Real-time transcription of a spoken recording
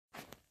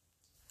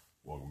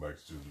Welcome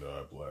back to the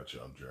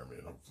Appalachia. I'm Jeremy,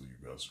 and hopefully you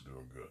guys are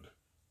doing good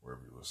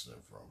wherever you're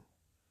listening from.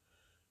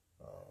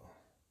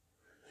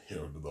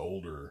 To the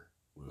older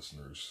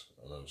listeners,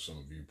 I know some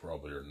of you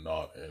probably are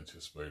not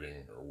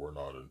anticipating, or were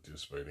not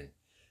anticipating,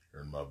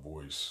 hearing my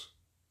voice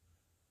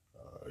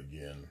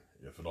again,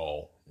 if at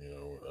all.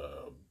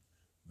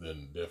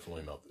 Then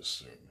definitely not this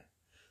soon.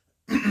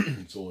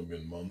 It's only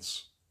been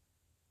months,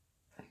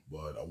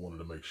 but I wanted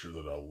to make sure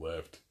that I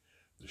left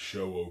the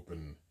show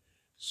open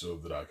so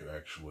that I could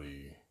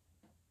actually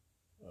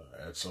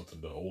add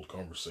something to old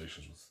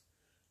conversations with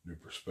new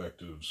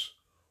perspectives,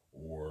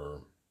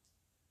 or,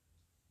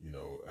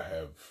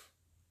 have,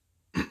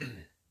 I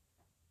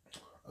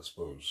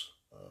suppose,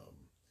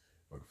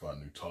 if I can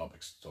find new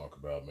topics to talk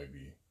about,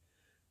 maybe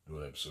do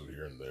an episode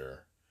here and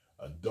there.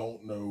 I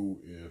don't know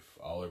if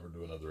I'll ever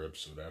do another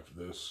episode after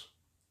this,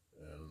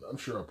 and I'm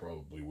sure I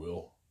probably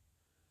will.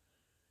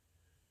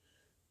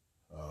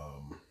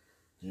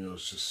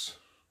 It's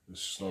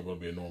just not going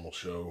to be a normal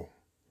show,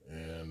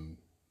 and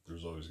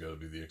there's always got to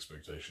be the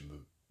expectation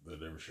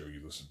that every show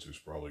you listen to is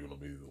probably going to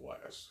be the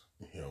last,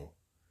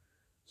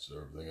 so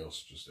everything else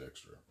is just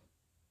extra.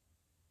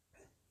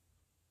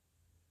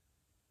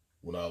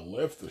 When I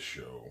left the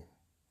show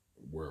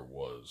where it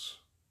was,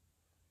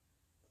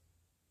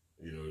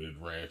 it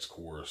had ran its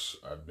course.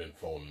 I'd been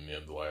phoning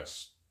in the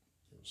last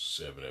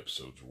 7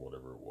 episodes or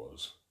whatever it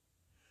was.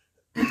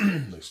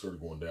 They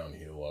started going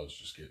downhill. I was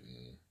just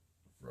getting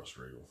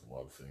frustrated with a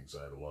lot of things.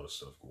 I had a lot of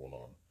stuff going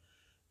on,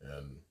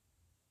 and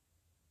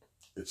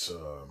it's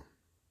a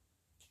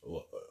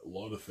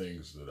lot of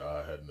things that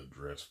I hadn't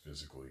addressed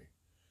physically.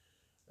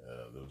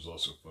 That was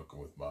also fucking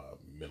with my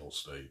mental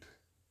state.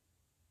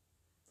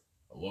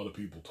 A lot of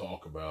people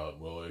talk about,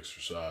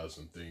 exercise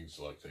and things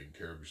like taking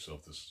care of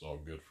yourself. This is all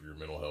good for your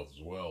mental health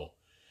as well.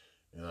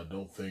 And I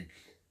don't think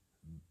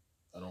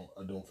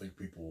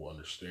people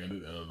understand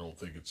it, and I don't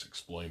think it's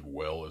explained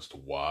well as to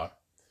why.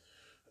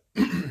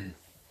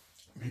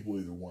 People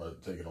either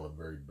want to take it on a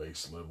very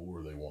base level,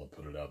 or they want to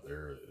put it out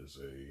there as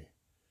a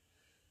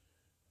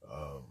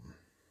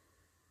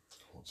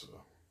what's a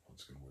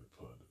good way to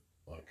put it?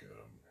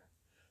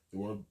 They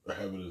want to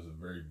have it as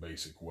a very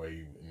basic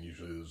way, and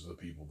usually those are the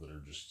people that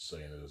are just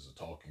saying it as a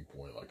talking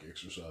point, like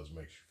exercise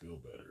makes you feel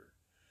better.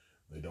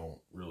 They don't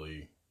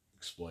really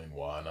explain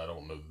why, and I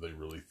don't know that they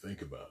really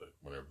think about it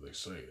whenever they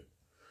say it.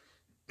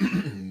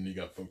 And you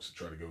got folks that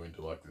try to go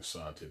into like this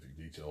scientific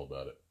detail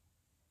about it.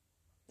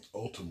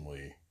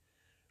 Ultimately,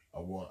 I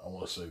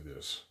want to say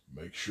this: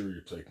 make sure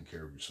you're taking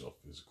care of yourself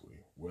physically,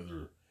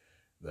 whether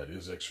that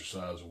is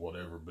exercise or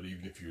whatever. But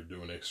even if you're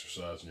doing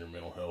exercise and your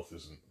mental health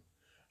isn't,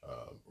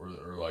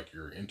 or like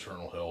your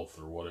internal health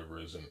or whatever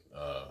isn't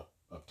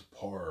up to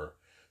par,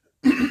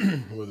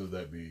 whether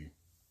that be,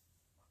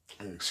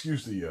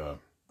 excuse the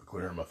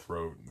clear in my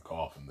throat and the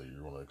coughing that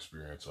you're going to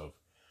experience of,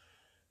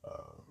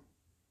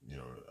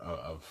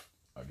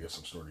 I guess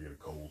I'm starting to get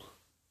a cold,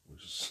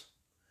 which is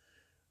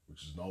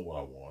not what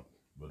I want,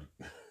 but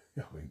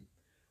I mean,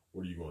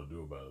 what are you going to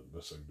do about it? The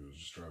best I can do is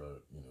just try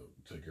to,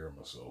 take care of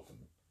myself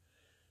and,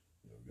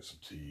 get some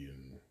tea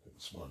and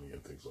some honey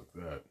and things like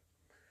that.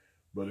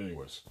 But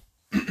anyways,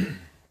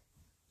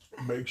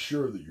 make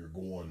sure that you're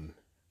going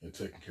and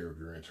taking care of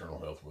your internal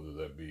health, whether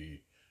that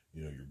be,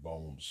 your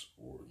bones,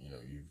 or,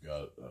 you've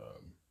got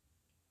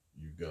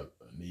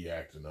a knee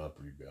acting up,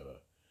 or you've got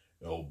a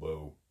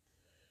elbow,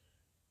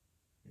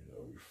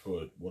 your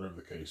foot, whatever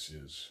the case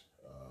is.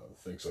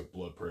 Things like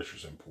blood pressure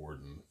is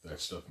important. That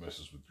stuff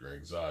messes with your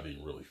anxiety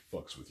and really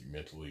fucks with you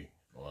mentally.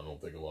 Well, I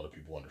don't think a lot of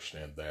people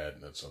understand that,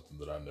 and that's something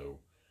that I know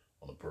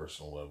on a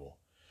personal level.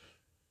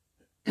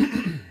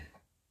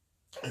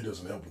 It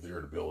doesn't help with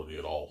irritability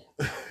at all.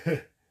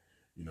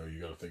 You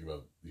got to think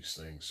about these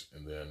things,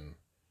 and then,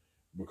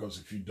 because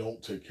if you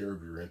don't take care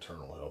of your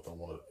internal health,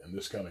 and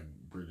this kind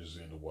of bridges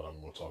into what I'm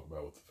going to talk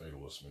about with the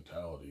fatalist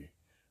mentality,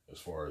 as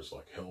far as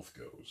like health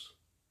goes.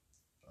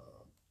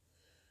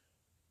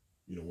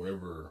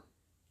 Whenever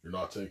you're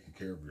not taking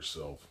care of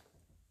yourself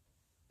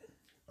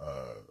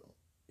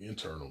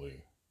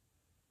internally,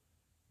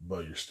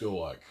 but you're still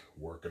like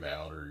working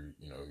out, or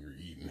you're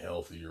eating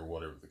healthy, or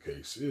whatever the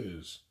case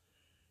is,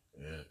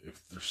 and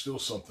if there's still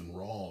something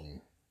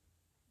wrong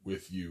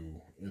with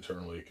you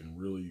internally, it can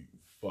really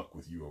fuck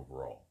with you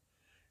overall.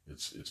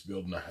 It's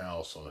building a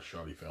house on a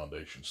shoddy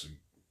foundation. So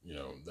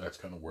that's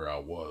kind of where I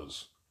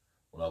was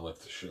when I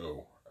left the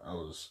show. I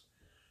was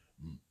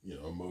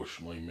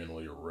emotionally,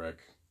 mentally a wreck.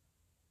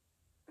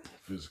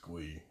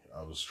 Physically,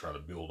 I was trying to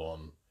build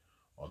on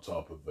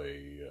top of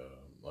a,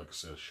 like I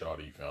said,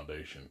 shoddy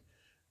foundation,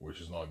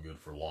 which is not good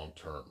for long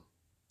term.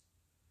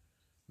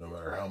 No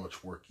matter how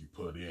much work you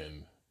put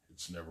in,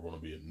 it's never going to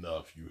be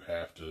enough. You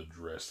have to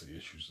address the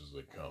issues as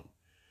they come.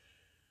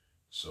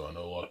 So I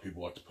know a lot of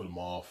people like to put them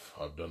off.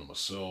 I've done it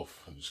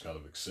myself and just kind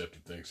of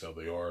accepted things how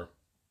they are.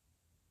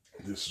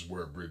 This is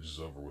where it bridges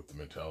over with the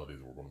mentality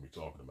that we're going to be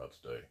talking about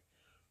today.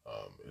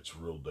 It's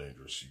real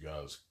dangerous. You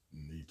guys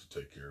need to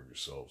take care of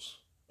yourselves.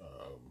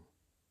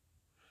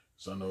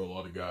 So I know a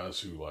lot of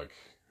guys who are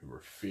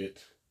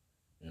fit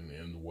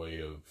in the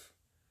way of,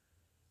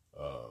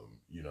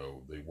 you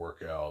know, they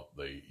work out,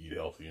 they eat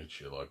healthy and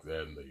shit like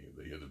that, and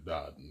they hit their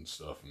diet and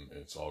stuff, and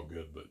it's all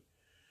good, but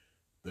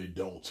they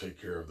don't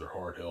take care of their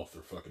heart health.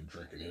 They're fucking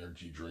drinking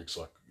energy drinks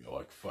like, you know,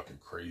 like fucking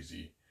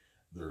crazy.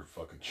 They're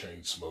fucking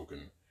chain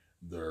smoking.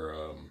 They're,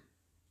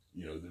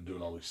 you know, they're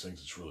doing all these things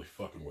that's really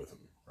fucking with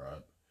them,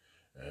 right?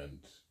 And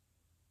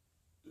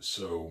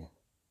so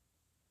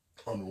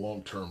on the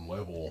long-term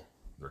level,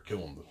 they're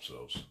killing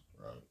themselves,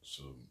 right?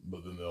 So,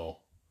 but then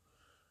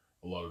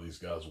a lot of these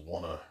guys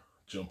want to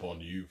jump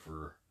onto you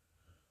for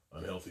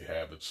unhealthy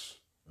habits,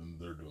 and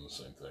they're doing the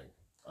same thing.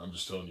 I'm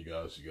just telling you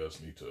guys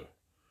need to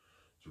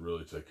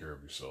really take care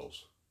of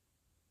yourselves.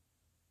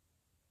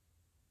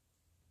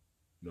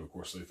 You know, of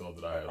course, they thought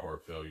that I had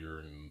heart failure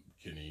and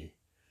kidney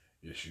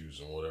issues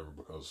and whatever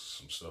because of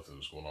some stuff that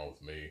was going on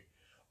with me.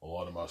 A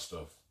lot of my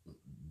stuff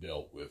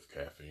dealt with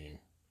caffeine,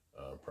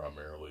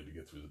 primarily to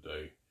get through the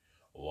day.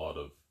 A lot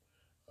of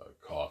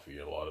coffee,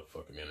 a lot of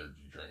fucking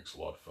energy drinks, a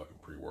lot of fucking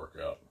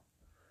pre-workout.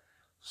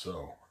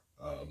 So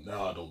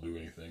now I don't do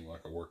anything.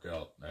 Like, I work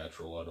out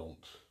natural.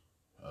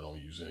 I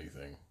don't use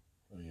anything.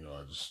 You know,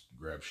 I just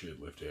grab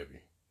shit, lift heavy.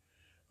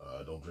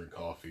 I don't drink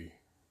coffee.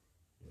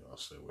 You know, I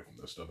stay away from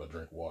that stuff. I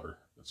drink water.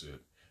 That's it.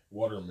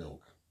 Water and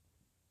milk.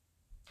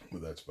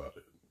 But that's about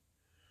it.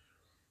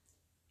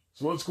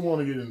 So let's go on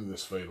and get into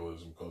this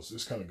fatalism, because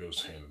this kind of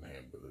goes hand in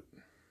hand with it.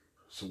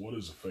 So what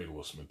is a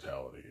fatalist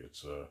mentality?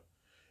 It's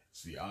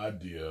the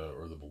idea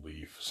or the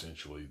belief,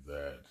 essentially,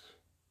 that,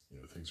 you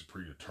know, things are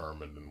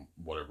predetermined and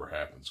whatever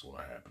happens is going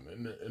to happen.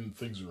 And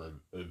things are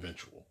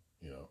eventual,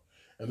 you know.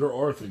 And there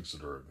are things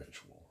that are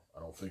eventual. I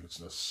don't think it's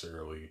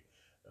necessarily...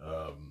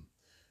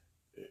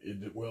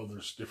 well,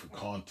 there's different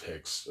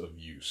contexts of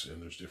use,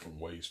 and there's different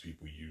ways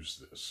people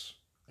use this.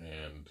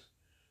 And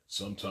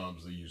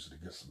sometimes they use it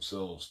against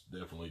themselves,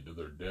 definitely to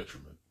their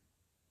detriment.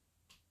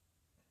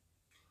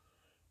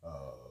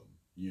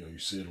 You know, you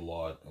see it a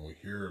lot, and we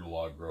hear it a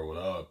lot growing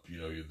up. You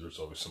know, there's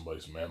always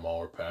somebody's mama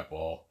or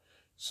papa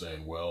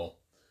saying, well,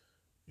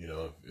 you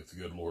know, if the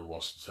good Lord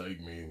wants to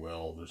take me,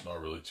 well, there's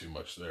not really too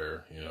much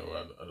there. You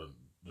know,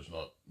 there's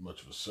not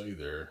much of a say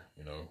there.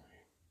 You know,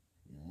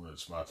 when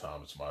it's my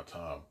time, it's my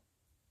time.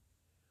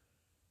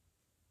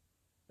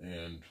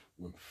 And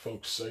when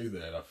folks say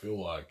that, I feel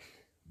like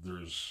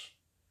there's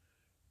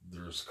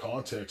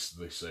context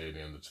they say it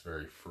in that's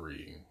very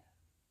freeing,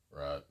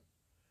 right?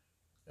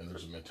 And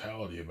there's a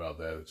mentality about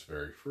that that's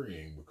very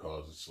freeing,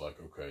 because it's like,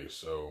 okay,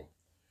 so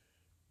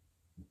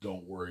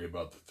don't worry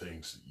about the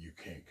things that you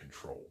can't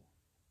control.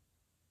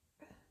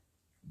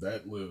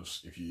 That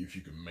lives, if you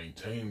can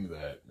maintain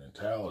that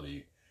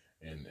mentality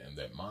and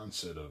that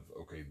mindset of,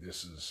 okay,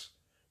 this is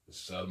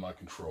out of my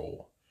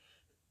control.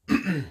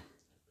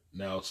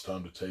 Now it's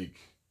time to take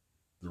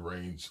the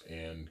reins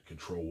and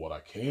control what I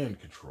can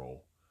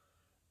control.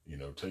 You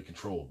know, take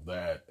control of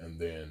that, and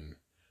then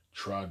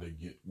try to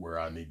get where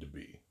I need to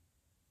be.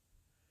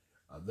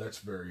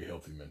 That's a very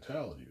healthy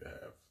mentality to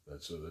have.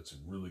 That's a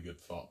really good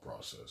thought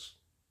process.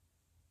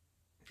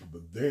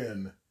 But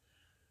then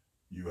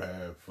you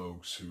have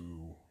folks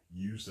who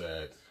use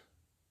that,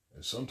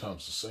 and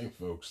sometimes the same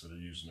folks that are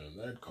using it in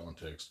that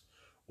context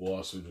will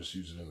also just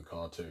use it in the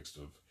context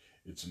of,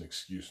 it's an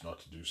excuse not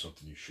to do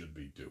something you should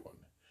be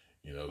doing.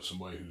 You know,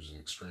 somebody who's an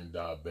extreme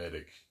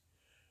diabetic,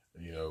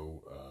 you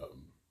know,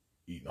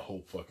 eating a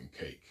whole fucking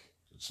cake.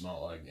 It's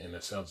not like, and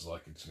it sounds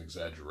like it's an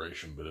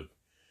exaggeration, but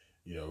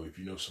you know, if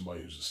you know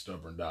somebody who's a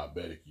stubborn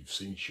diabetic, you've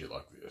seen shit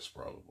like this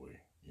probably.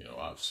 You know,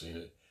 I've seen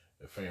it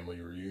at family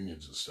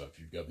reunions and stuff.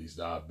 You've got these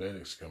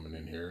diabetics coming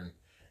in here,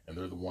 and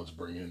they're the ones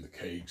bringing in the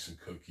cakes and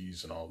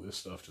cookies and all this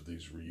stuff to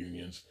these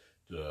reunions,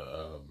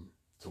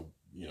 to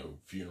you know,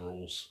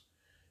 funerals,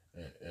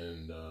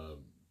 and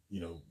you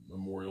know,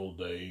 Memorial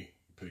Day,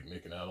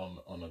 picnicking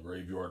out on a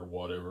graveyard or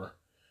whatever.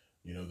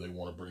 You know, they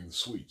want to bring the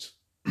sweets.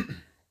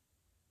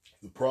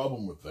 The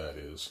problem with that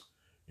is,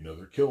 you know,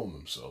 they're killing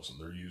themselves, and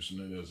they're using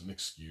it as an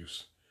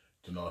excuse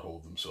to not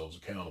hold themselves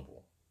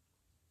accountable.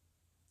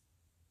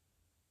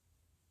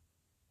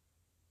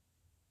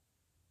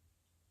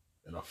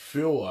 And I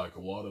feel like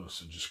a lot of us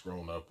have just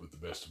grown up with the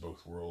best of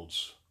both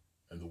worlds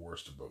and the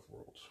worst of both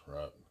worlds,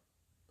 right?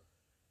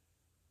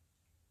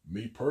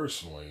 Me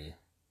personally,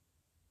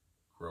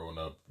 growing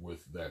up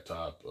with that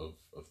type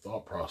of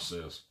thought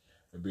process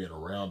and being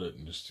around it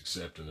and just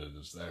accepting it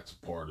as that's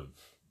a part of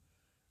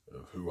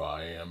who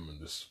I am,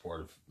 and this is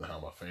part of how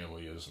my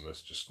family is, and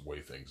that's just the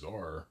way things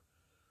are.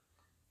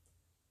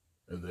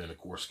 And then, of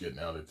course, getting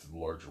out into the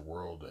larger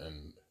world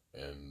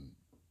and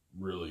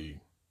really,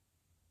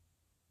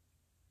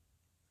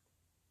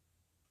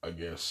 I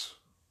guess,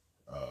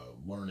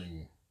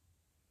 learning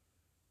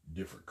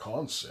different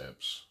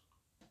concepts.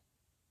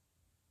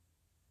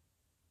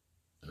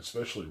 And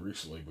especially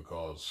recently,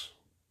 because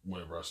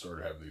whenever I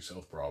started having these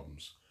health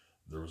problems,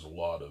 there was a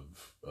lot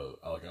of,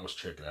 like, I was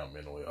checking out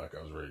mentally, like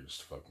I was ready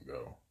just to fucking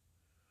go.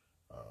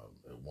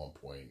 At one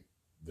point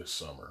this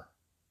summer,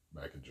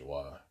 back in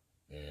July,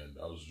 and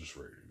I was just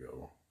ready to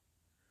go.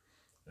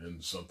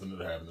 And something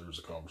that happened, there was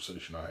a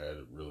conversation I had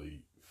that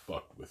really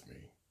fucked with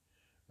me.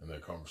 And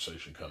that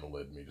conversation kind of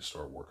led me to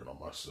start working on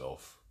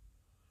myself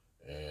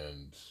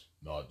and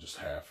not just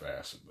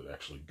half-ass it, but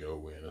actually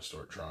go in and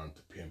start trying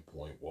to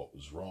pinpoint what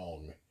was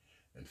wrong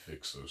and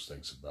fix those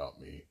things about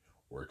me,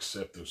 or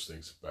accept those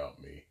things about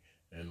me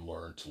and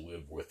learn to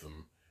live with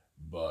them,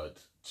 but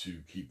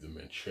to keep them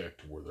in check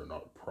to where they're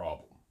not a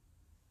problem.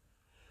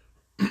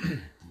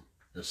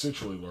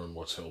 Essentially learn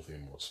what's healthy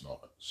and what's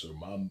not. So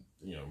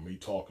me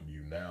talking to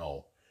you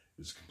now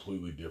is a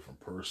completely different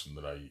person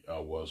than I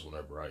was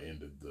whenever I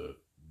ended the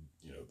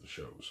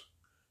shows.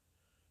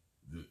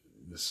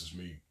 This is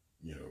me,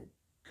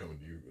 coming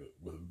to you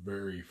with a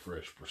very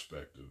fresh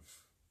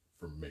perspective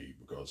from me,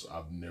 because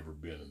I've never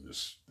been in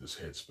this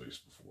headspace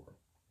before.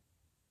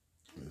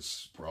 This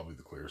is probably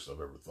the clearest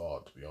I've ever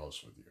thought, to be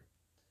honest with you.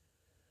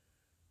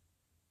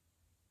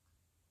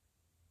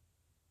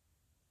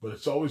 But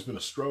it's always been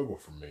a struggle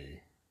for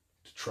me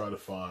to try to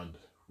find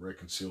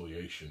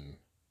reconciliation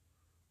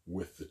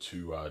with the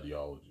two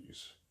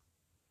ideologies,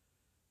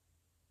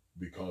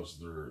 because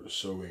they're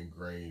so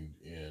ingrained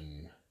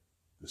in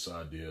this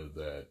idea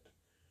that,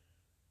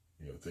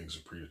 things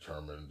are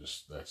predetermined,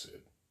 just that's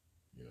it.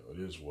 It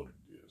is what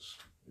it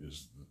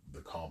is the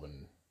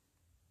common,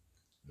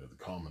 the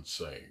common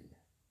saying.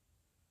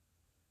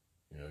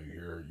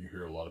 You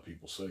hear a lot of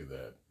people say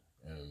that,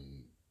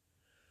 and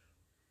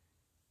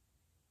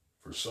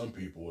for some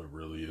people, it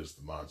really is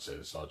the mindset.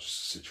 It's not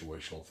just a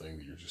situational thing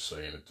that you're just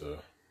saying it to,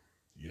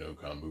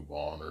 kind of move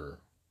on, or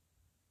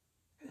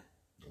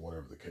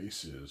whatever the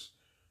case is.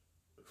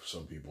 For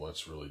some people,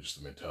 that's really just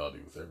the mentality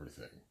with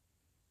everything.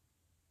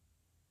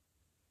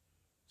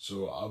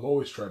 So I've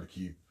always tried to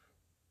keep,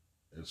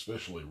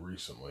 especially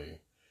recently,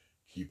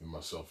 keeping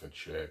myself in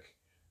check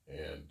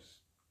and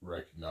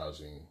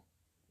recognizing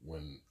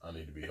when I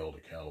need to be held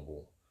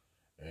accountable,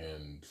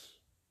 and,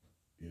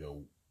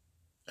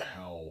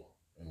 how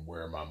and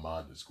where my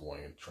mind is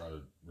going, and try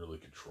to really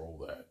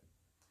control that.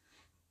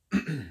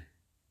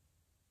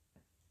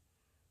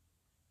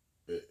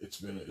 It's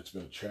been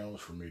a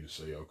challenge for me to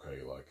say,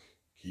 okay, like,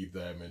 keep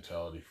that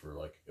mentality for,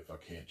 like, if I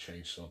can't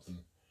change something,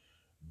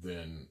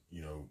 then,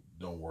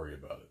 don't worry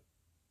about it.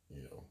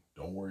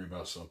 Don't worry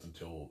about something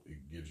till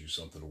it gives you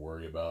something to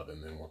worry about,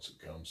 and then once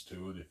it comes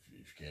to it, if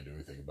you can't do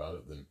anything about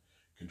it, then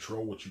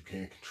control what you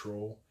can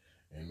control,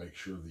 and make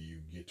sure that you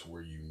get to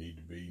where you need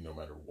to be no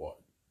matter what.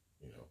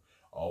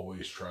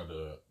 Always try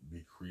to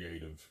be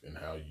creative in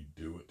how you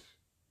do it,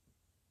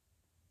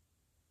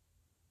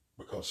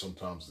 because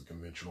sometimes the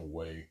conventional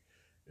way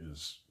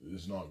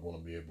is not going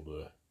to be able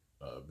to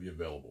be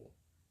available.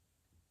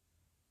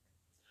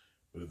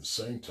 But at the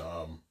same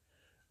time,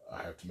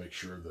 I have to make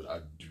sure that I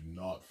do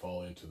not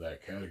fall into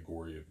that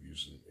category of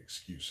using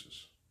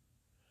excuses.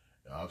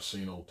 Now, I've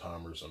seen old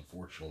timers,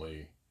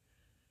 unfortunately,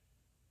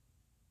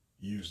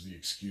 use the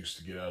excuse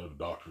to get out of a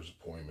doctor's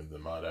appointment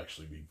that might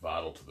actually be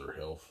vital to their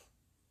health.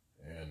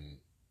 And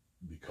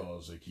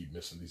because they keep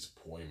missing these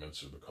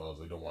appointments, or because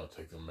they don't want to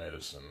take their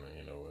medicine,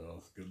 if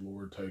the good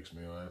Lord takes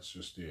me, well, that's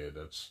just it.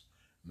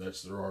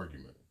 That's their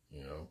argument,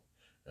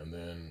 And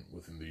then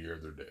within the year,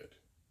 they're dead.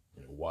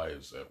 Why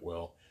is that?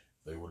 Well,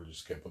 if they would have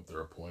just kept up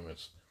their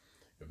appointments,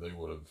 if they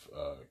would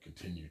have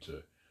continued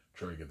to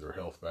try to get their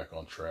health back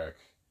on track,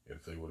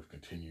 if they would have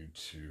continued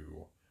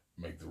to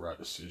make the right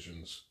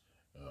decisions,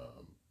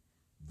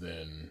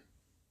 then...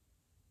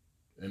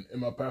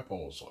 And my papa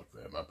was like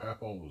that. My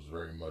papa was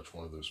very much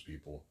one of those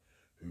people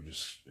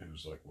who's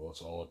like, well,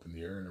 it's all up in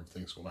the air and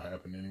everything's going to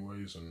happen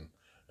anyways, and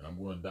I'm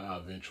going to die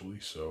eventually,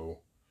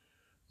 so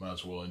might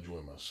as well enjoy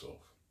myself.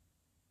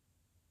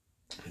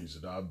 He's a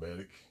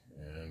diabetic,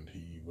 and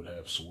he would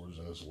have sores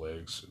in his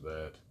legs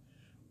that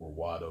were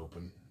wide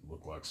open,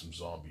 looked like some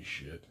zombie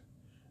shit,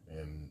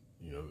 and,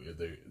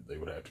 they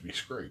would have to be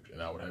scraped,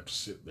 and I would have to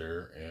sit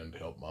there and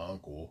help my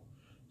uncle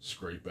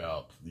scrape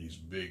out these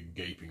big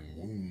gaping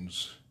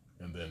wounds,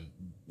 and then,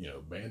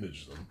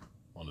 bandage them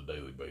on a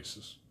daily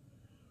basis.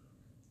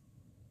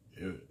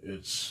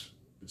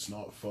 It's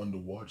not fun to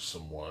watch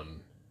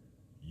someone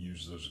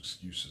use those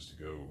excuses to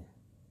go,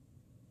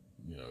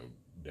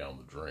 down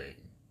the drain,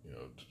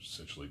 to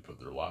essentially put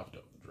their life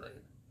down the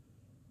drain.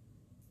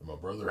 And my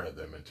brother had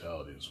that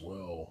mentality as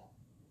well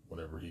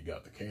whenever he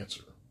got the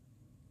cancer.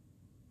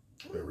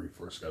 Whenever he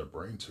first got a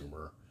brain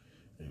tumor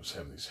and he was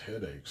having these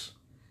headaches,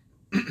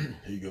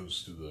 he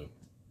goes to the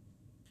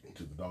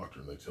doctor,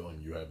 and they tell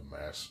him, you have a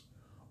mass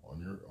on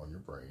your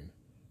brain.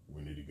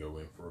 We need to go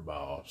in for a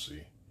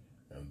biopsy,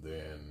 and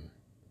then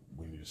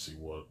we need to see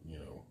what's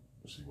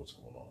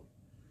going on.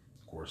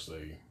 Of course,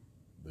 they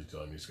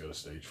tell him he's got a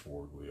stage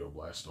 4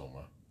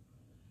 glioblastoma,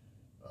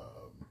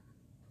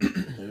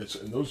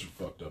 and those are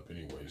fucked up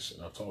anyways.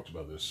 And I've talked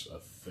about this. I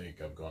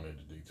think I've gone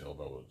into detail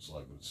about what it's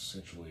like. But it's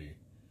essentially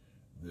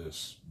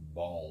this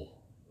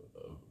ball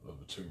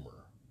of a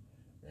tumor,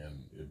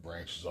 and it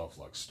branches off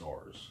like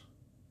stars.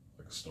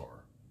 Like a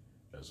star.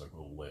 It has like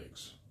little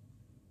legs.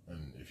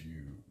 And if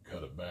you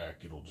cut it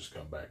back, it'll just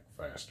come back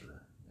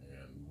faster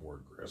and more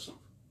aggressive.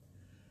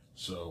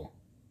 So,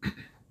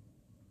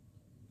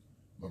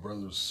 my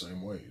brother was the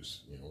same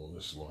ways. Well,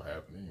 this is going to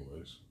happen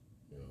anyways.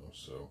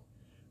 So,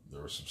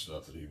 there was some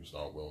stuff that he was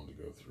not willing to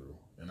go through,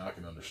 and I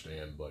can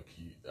understand. Like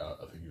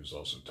I think he was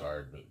also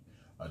tired, but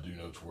I do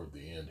know toward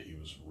the end he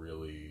was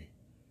really,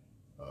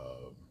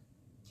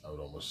 I would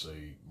almost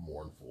say,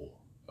 mournful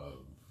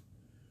of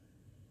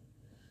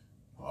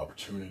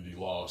opportunity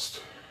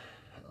lost,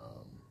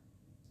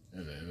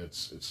 and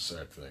it's a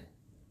sad thing.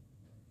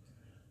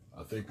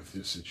 I think with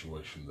his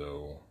situation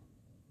though,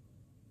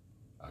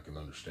 I can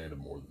understand it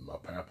more than my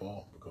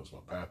papaw, because my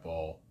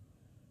papaw,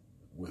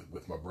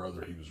 with my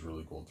brother, he was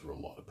really going through a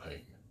lot of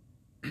pain.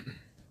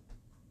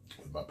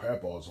 With my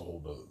papaw, is a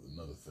whole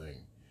another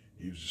thing.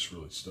 He was just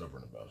really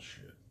stubborn about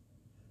shit.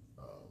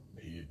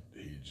 He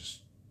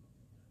just,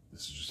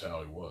 this is just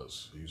how he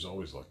was. He was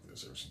always like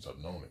this ever since I've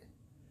known him.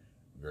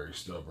 Very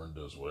stubborn,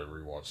 does whatever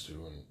he wants to,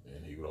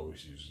 and he would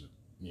always use,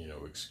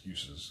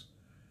 excuses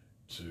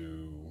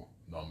to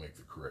not make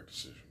the correct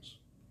decisions.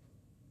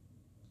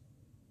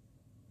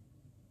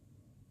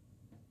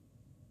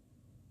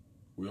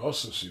 We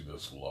also see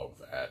this a lot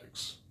with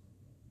addicts.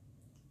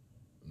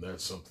 And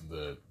that's something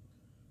that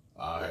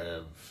I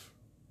have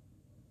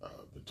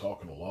been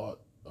talking a lot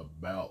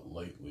about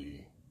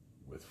lately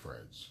with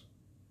friends.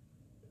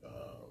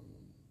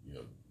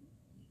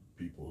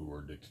 People who are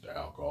addicted to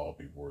alcohol,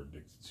 people who are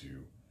addicted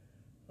to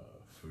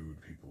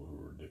food, people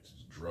who are addicted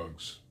to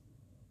drugs,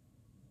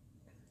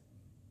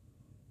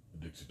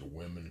 addicted to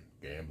women,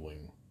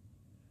 gambling.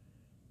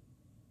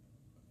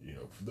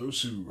 For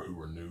those who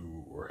are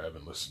new or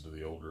haven't listened to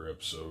the older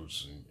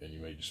episodes, and you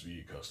may just be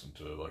accustomed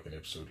to like an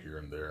episode here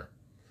and there,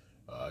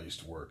 I used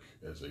to work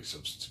as a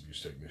substance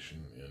abuse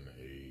technician in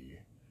a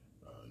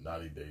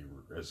 90-day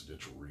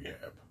residential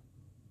rehab,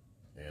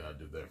 and I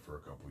did that for a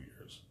couple of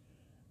years.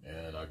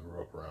 And I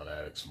grew up around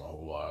addicts my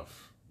whole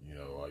life.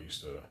 I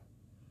used to,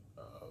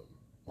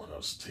 when I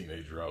was a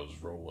teenager, I was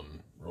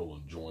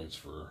rolling joints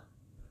for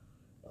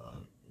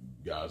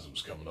guys that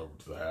was coming over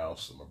to the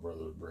house that my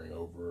brother would bring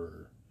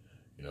over.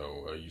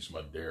 I used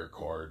my DARE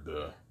card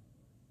to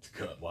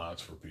cut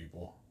lines for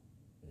people.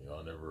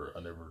 I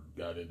never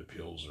got into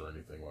pills or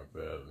anything like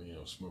that.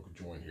 Smoke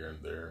a joint here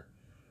and there.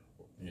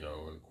 And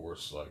of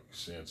course, like,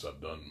 since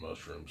I've done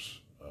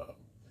mushrooms,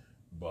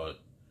 but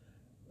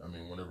I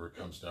mean, whenever it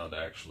comes down to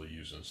actually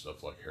using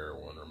stuff like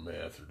heroin or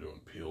meth or doing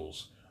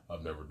pills,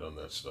 I've never done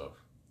that stuff.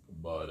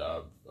 But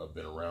I've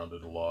been around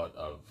it a lot.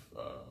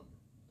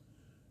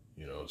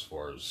 As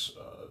far as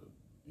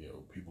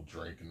people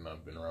drinking,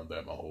 I've been around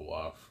that my whole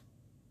life.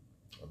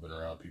 I've been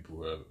around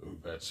people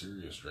who've had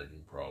serious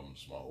drinking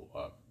problems my whole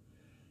life.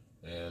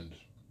 And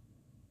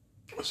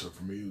so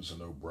for me, it was a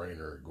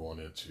no-brainer going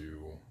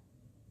into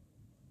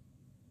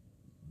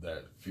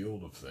that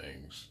field of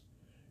things,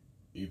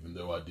 even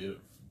though I did it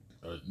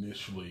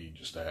initially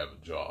just to have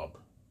a job.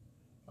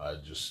 I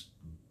just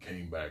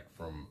came back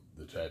from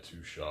the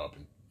tattoo shop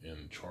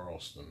in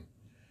Charleston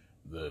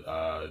that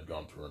I had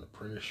gone through an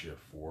apprenticeship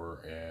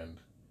for, and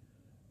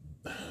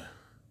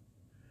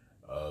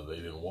they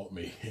didn't want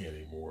me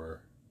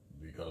anymore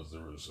because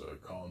there was a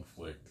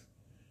conflict.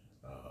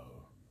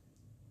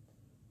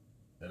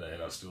 And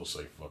I still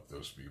say fuck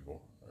those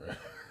people.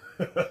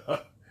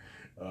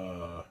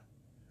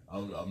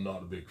 I'm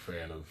not a big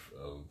fan of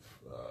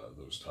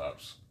those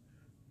types.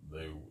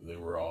 They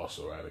were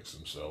also addicts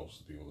themselves,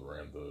 the people that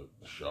ran the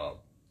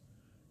shop,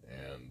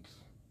 and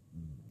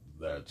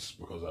that's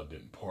because I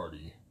didn't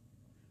party.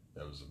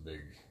 That was a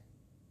big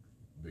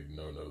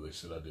no-no. They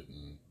said I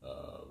didn't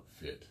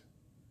fit,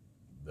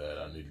 that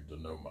I needed to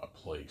know my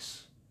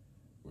place,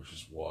 which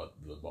is what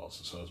the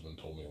boss's husband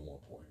told me at one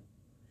point.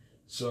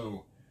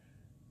 So,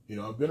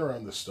 I've been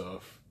around this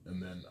stuff,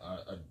 and then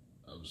I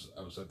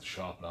was at the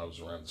shop, and I was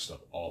around this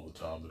stuff all the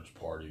time. There's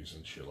parties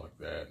and shit like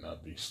that, and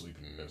I'd be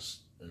sleeping in this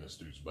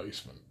dude's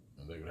basement,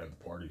 and they would have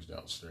the parties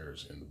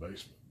downstairs in the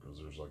basement, because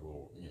there's like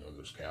little,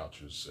 there's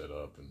couches set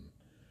up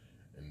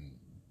and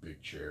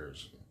big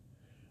chairs,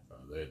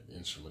 and they had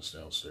instruments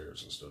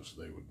downstairs and stuff,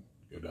 so they would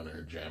go down there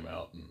and jam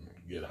out and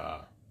get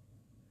high.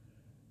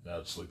 And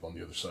I'd sleep on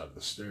the other side of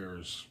the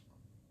stairs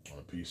on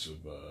a piece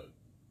of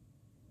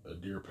a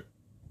deer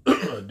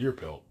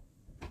pelt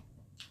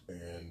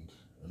and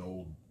an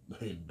old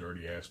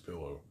dirty ass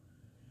pillow.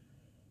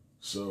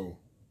 So,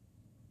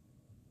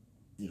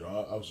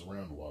 I was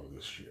around a lot of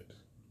this shit.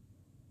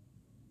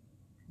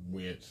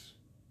 Went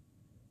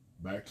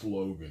back to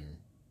Logan,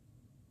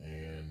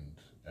 and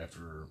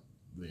after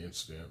the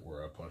incident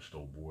where I punched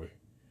old boy,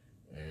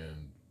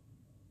 and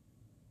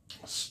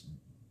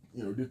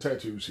did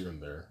tattoos here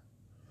and there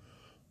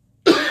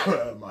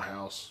at my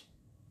house,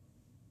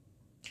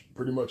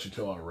 pretty much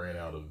until I ran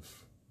out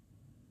of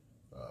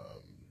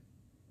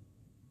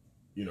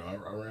I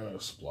ran out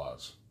of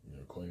supplies,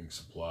 cleaning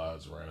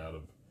supplies, ran out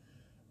of,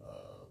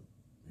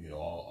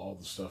 all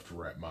the stuff to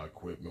wrap my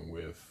equipment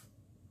with.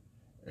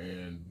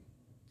 And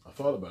I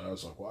thought about it. I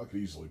was like, well, I could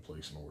easily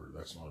place an order.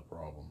 That's not a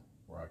problem.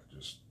 Or I could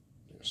just,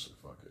 say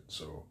fuck it.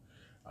 So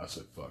I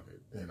said, fuck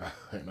it. And I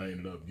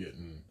ended up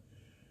getting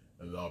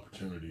the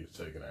opportunity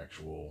to take an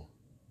actual,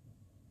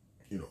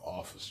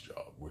 office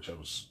job, which I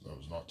was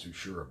not too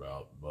sure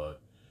about,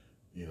 but,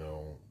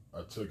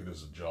 I took it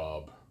as a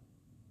job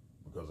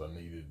because I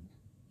needed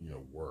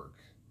work.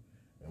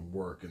 And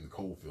work in the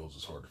coal fields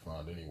is hard to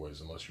find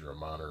anyways, unless you're a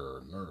miner or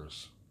a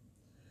nurse.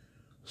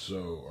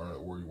 So,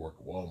 or you work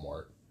at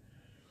Walmart.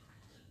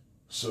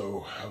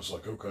 So I was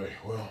like, okay,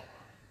 well,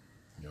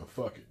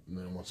 fuck it. And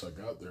then once I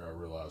got there, I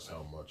realized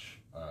how much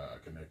I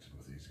connected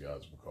with these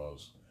guys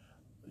because,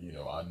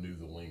 I knew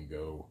the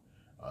lingo.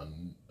 I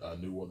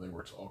knew what they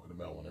were talking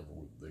about whenever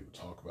they would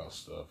talk about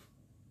stuff.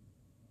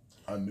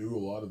 I knew a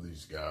lot of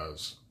these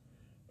guys,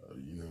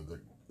 that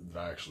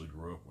I actually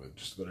grew up with.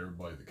 Just about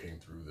everybody that came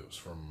through that was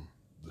from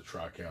the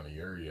Tri-County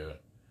area,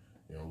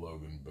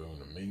 Logan,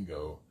 Boone, and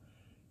Mingo,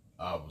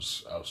 I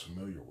was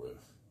familiar with.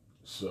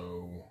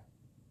 So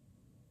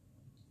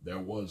that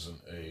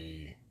wasn't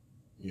it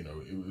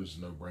was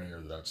a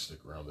no-brainer that I'd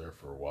stick around there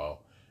for a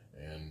while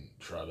and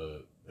try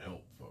to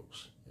help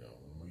folks.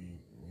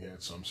 We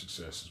had some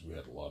successes, we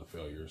had a lot of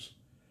failures,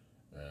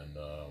 and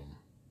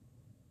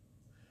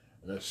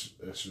that's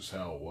just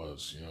how it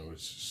was.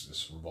 It's just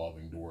this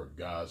revolving door of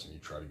guys, and you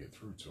try to get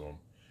through to them.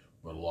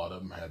 But a lot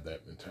of them had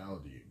that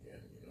mentality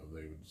again.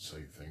 They would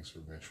say things are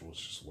eventual.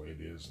 It's just the way it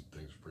is, and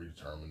things are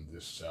predetermined.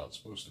 This is how it's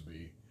supposed to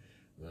be.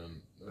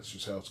 Then that's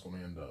just how it's going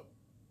to end up.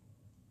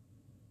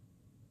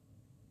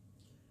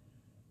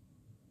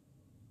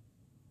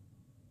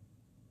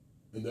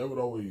 And that would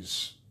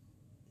always,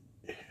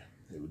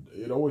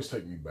 it always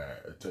take me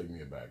aback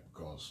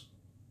because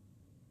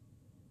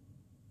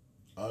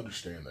I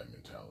understand that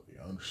mentality.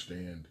 I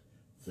understand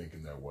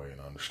thinking that way, and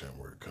I understand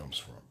where it comes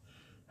from.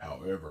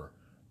 However,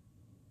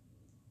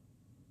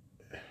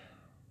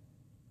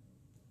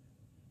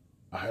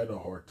 I had a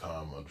hard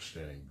time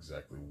understanding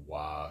exactly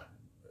why,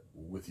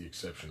 with the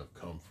exception of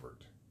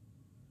comfort,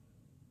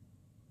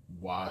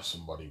 why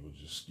somebody would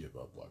just give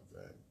up like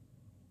that.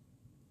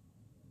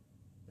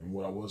 And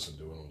what I wasn't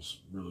doing was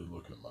really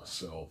looking at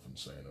myself and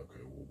saying,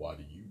 okay, well, why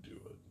do you do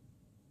it?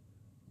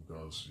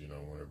 Because,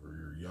 whenever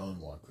you're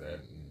young like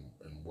that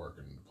and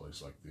working in a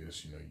place like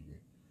this,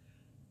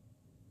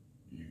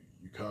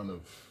 you kind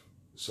of,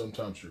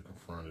 sometimes you're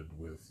confronted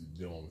with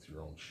dealing with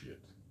your own shit.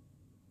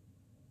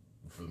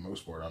 But for the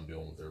most part, I'm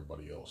dealing with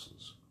everybody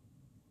else's.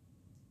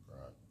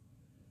 Right?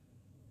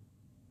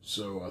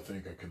 So I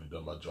think I could have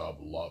done my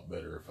job a lot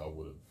better if I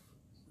would have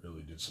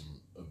really did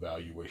some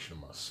evaluation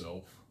of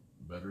myself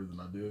better than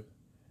I did.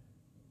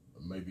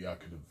 Maybe I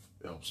could have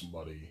helped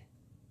somebody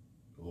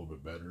a little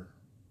bit better.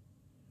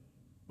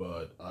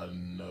 But I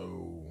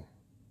know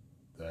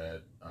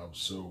that I was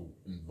so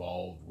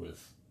involved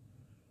with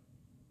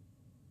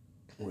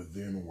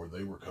them and where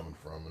they were coming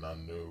from, and I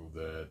knew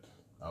that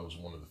I was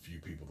one of the few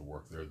people that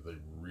worked there that they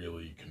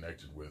really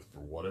connected with for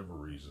whatever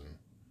reason.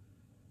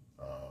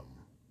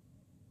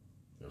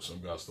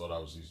 Some guys thought I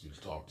was easy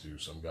to talk to.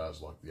 Some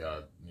guys liked the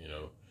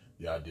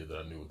idea that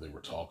I knew what they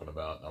were talking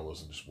about and I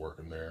wasn't just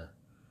working there.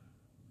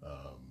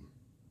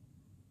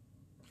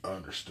 I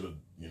understood,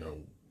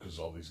 because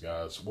all these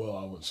guys, well,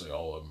 I wouldn't say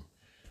all of them,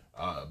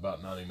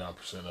 about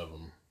 99% of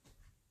them,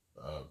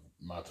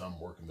 my time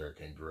working there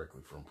came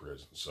directly from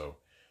prison. So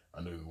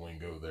I knew the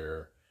lingo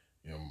there.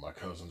 My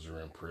cousins are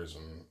in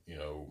prison.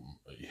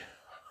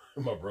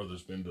 My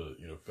brother's been to,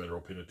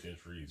 federal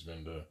penitentiary. He's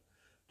been to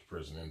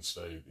prison in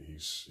state.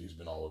 He's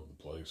been all over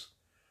the place.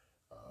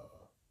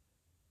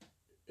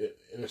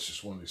 And it's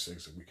just one of these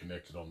things that we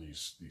connected on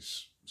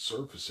these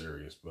surface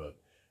areas, but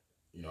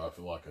I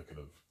feel like I could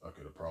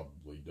have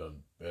probably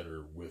done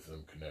better with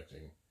them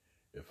connecting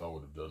if I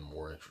would have done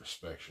more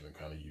introspection and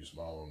kind of used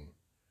my own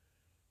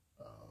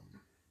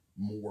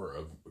more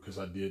of, because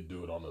I did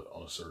do it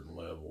on a certain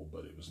level,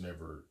 but it was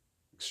never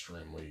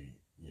extremely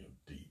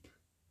deep.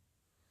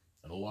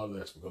 And a lot of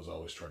that's because I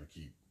always try to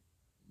keep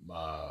my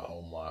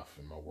home life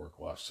and my work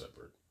life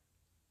separate.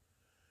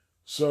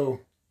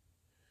 So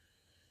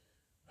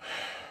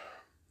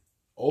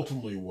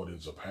ultimately what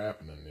ends up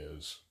happening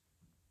is,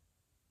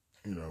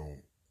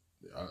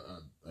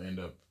 I end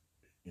up,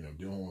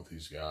 dealing with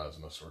these guys,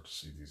 and I start to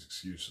see these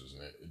excuses,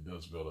 and it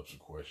does build up some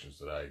questions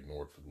that I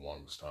ignored for the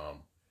longest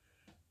time,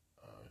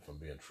 if I'm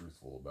being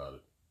truthful about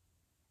it,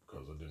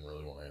 because I didn't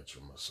really want to answer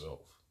myself.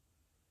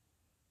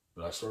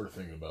 But I started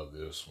thinking about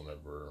this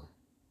whenever,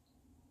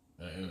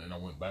 and I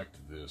went back to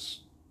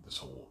this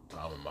whole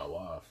time in my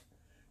life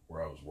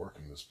where I was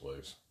working this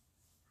place,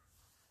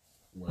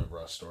 whenever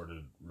I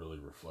started really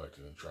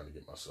reflecting and trying to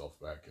get myself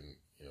back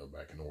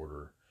in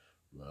order,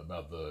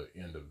 about the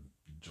end of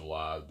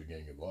July,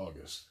 beginning of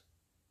August.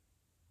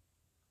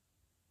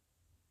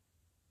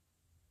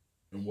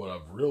 And what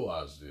I've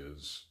realized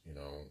is,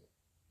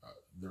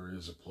 there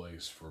is a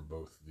place for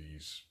both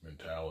these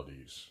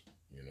mentalities.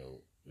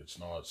 It's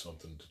not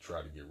something to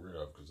try to get rid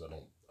of, because I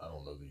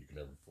don't know that you can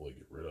ever fully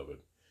get rid of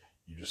it.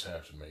 You just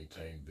have to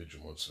maintain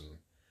vigilance and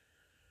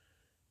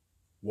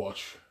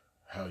watch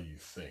how you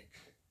think.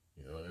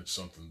 And it's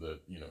something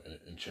that,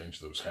 and change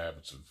those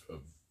habits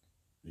of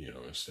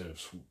instead of,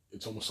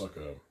 it's almost like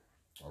a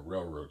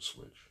railroad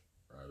switch,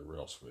 right? A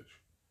rail switch.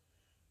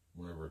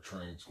 Whenever a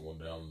train's going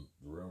down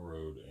the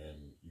railroad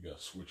and you got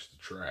to switch the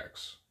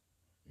tracks,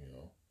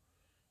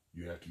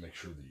 you have to make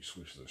sure that you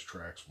switch those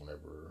tracks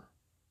whenever,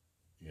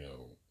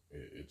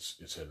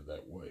 it's headed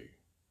that way.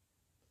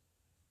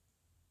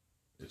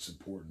 it's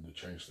important to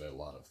change that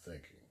line of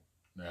thinking.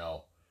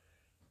 Now,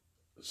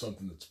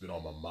 something that's been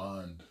on my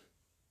mind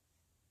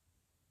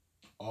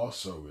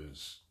also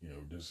is,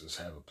 does this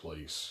have a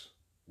place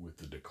with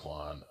the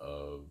decline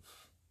of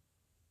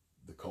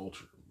the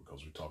culture?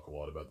 Because we talk a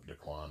lot about the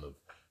decline of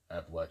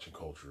Appalachian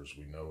culture as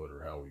we know it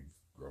or how we've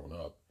grown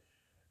up.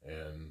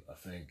 And I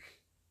think,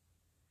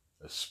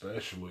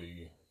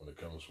 especially when it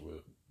comes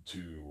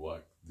to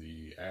like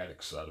the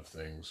addict side of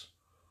things,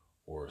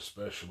 or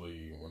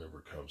especially whenever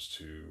it comes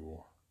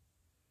to,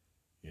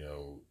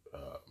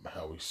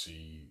 how we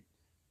see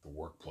the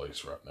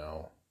workplace right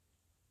now,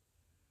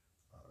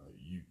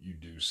 you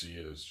do see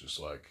it as just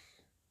like,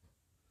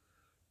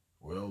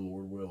 well,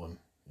 Lord willing,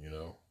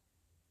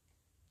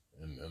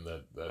 and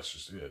that's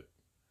just it.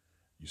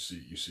 You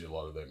see a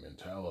lot of that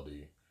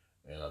mentality,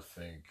 and I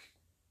think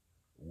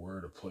we're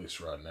at a place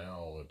right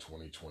now in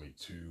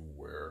 2022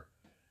 where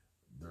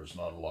there's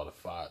not a lot of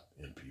fight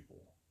in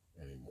people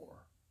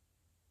anymore.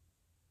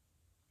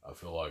 I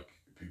feel like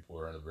people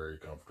are in a very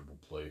comfortable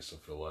place. I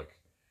feel like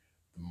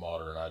the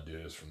modern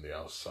ideas from the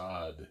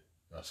outside,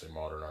 and I say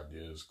modern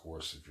ideas, of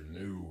course, if you're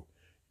new,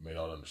 you may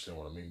not understand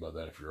what I mean by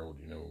that. If you're old,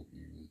 you know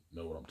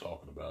what I'm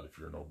talking about if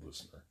you're an old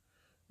listener.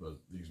 But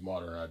these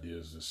modern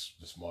ideas,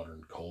 this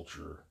modern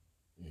culture,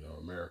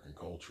 American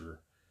culture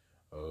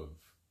of,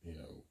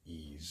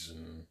 ease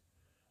and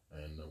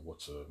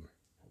what's a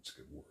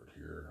good word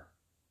here?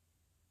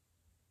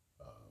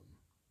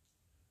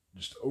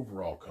 Just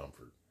overall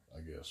comfort, I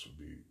guess, would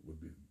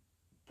be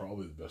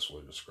probably the best way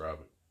to describe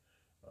it.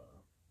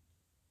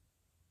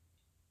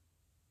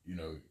 You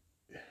know,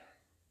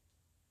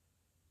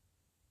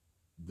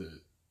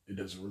 it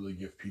doesn't really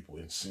give people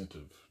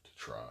incentive to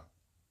try.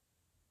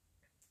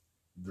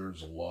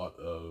 There's a lot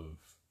of,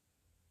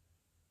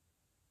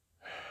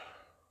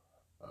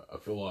 I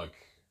feel like,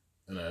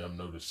 and I've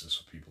noticed this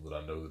with people that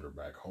I know that are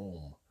back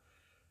home,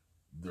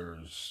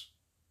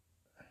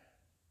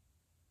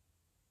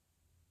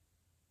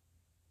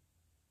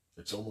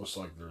 it's almost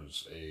like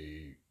there's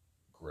a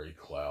gray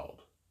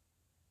cloud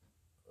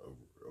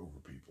over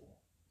people,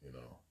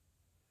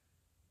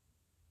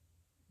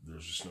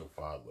 There's just no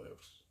fight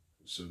left.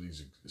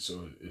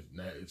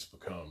 It's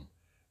become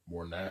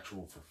more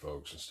natural for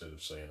folks, instead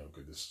of saying,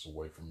 okay, this is a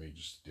way for me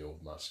just to deal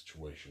with my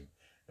situation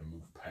and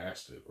move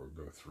past it or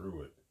go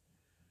through it.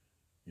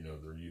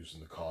 They're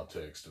using the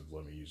context of,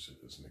 let me use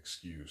it as an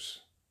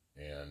excuse.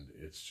 And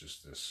it's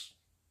just this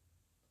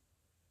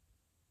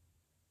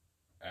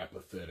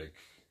apathetic,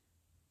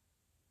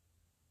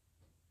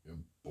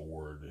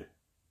 bored,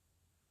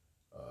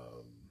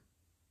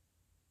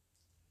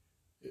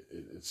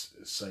 it's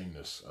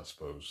sameness, I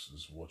suppose,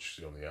 is what you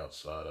see on the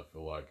outside. I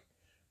feel like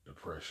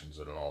depression's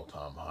at an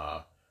all-time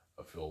high.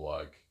 I feel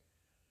like,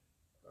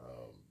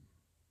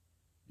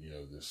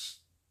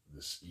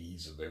 this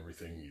ease of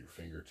everything at your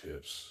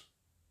fingertips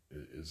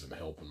isn't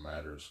helping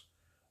matters.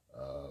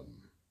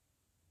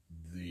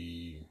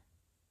 The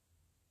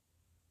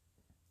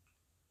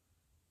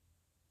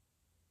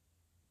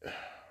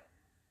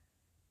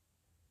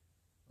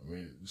I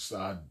mean,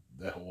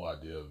 that whole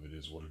idea of it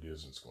is what it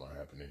is and it's going to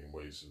happen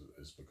anyways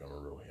has become a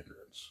real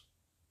hindrance.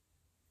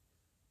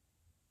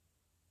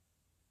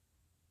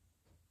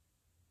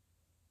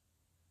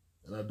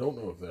 And I don't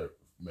know if that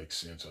makes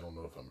sense. I don't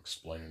know if I'm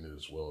explaining it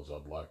as well as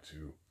I'd like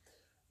to.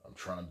 I'm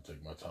trying to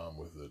take my time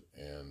with it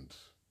and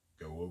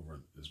go over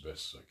it as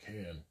best as I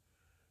can.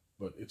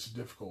 But it's a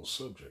difficult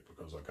subject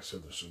because, like I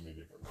said, there's so many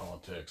different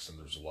contexts and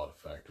there's a lot of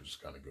factors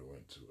that kind of go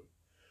into it.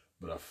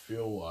 But I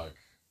feel like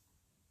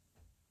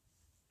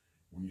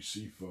when you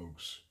see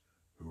folks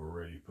who are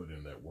ready to put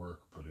in that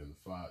work, put in the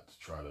fight to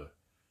try to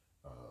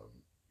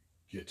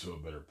get to a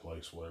better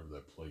place, whatever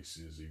that place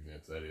is, even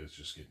if that is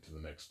just getting to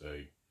the next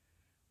day,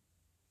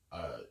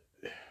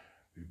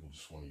 people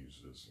just want to use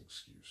it as an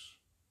excuse.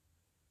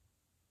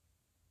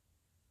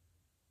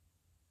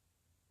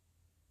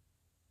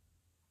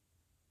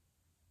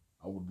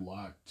 I would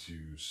like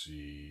to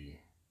see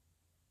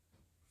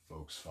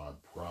folks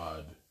find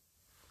pride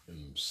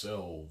in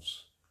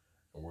themselves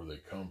and where they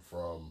come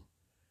from,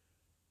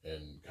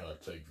 and kind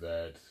of take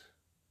that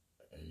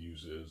and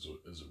use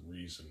it as a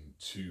reason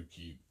to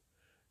keep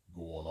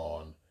going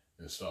on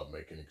and stop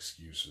making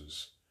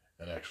excuses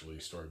and actually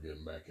start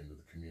getting back into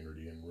the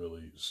community and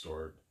really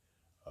start,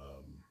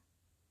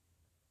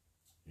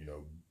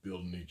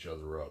 building each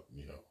other up,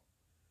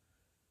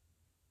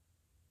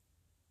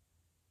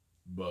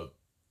 But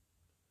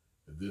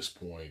at this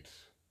point,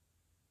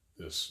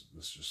 this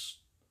just,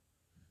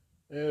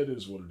 it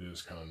is what it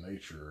is, kind of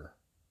nature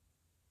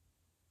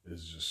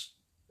is just,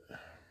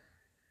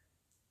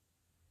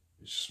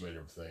 it's just made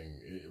everything,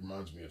 it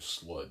reminds me of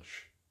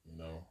sludge,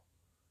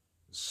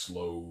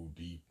 slow,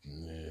 deep,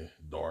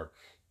 dark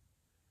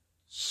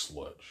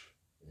sludge,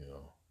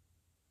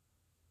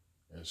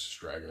 and it's just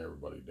dragging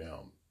everybody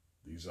down.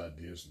 These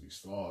ideas and these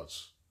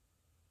thoughts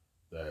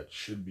that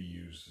should be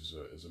used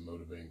as a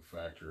motivating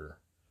factor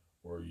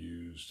or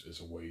used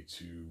as a way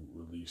to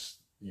release,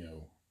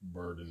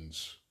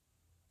 burdens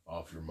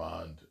off your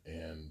mind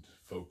and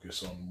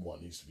focus on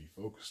what needs to be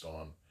focused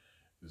on,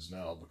 has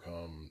now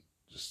become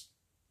just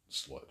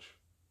sludge,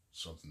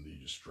 something that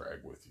you just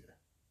drag with you.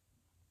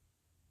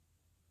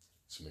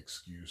 It's an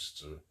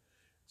excuse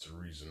it's a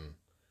reason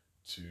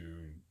to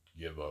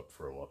give up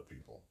for a lot of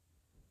people.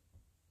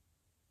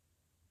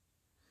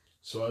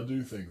 So I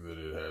do think that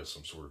it has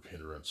some sort of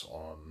hindrance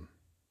on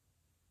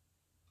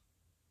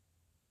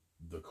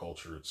the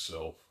culture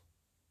itself.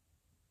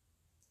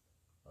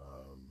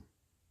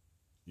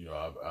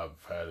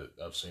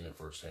 I've seen it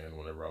firsthand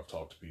whenever I've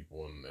talked to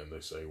people and they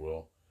say,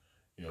 well,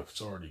 if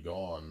it's already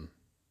gone,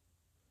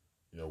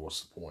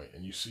 what's the point?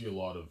 And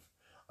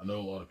I know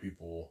a lot of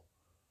people,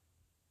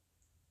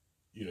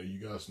 you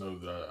guys know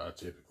that I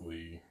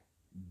typically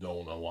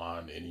don't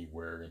align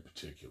anywhere in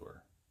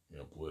particular,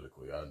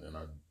 politically.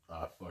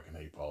 I fucking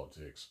hate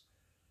politics,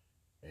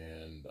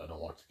 and I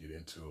don't like to get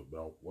into it.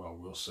 But what I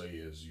will say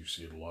is, you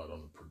see it a lot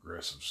on the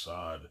progressive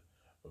side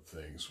of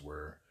things,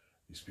 where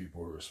these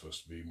people who are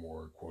supposed to be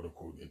more quote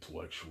unquote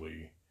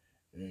intellectually,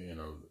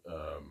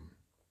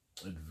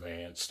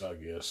 advanced. I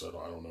guess I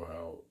don't know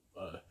how.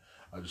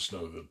 I just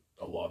know that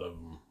a lot of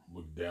them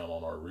look down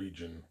on our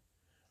region,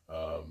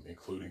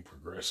 including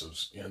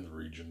progressives in the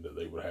region that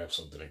they would have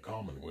something in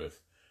common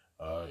with.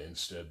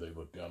 Instead, they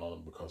look down on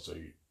them because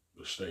they're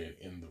staying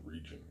in the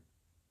region.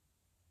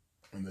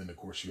 And then, of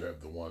course, you have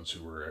the ones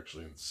who are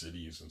actually in the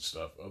cities and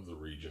stuff of the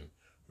region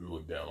who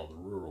look down on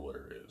the rural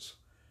areas.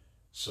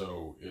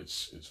 So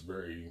it's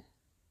very,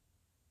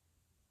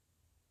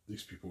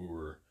 these people who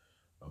are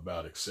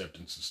about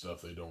acceptance and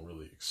stuff, they don't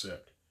really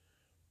accept.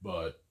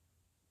 But,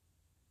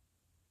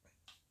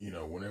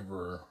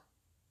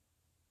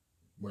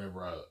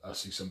 whenever I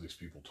see some of these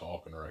people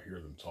talking, or I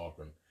hear them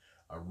talking,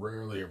 I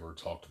rarely ever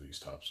talk to these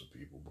types of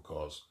people,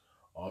 because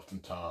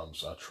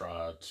oftentimes I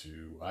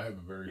have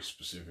a very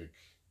specific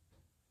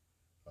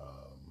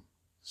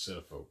set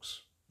of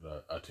folks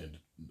that I tend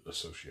to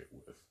associate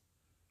with.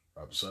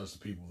 Besides the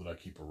people that I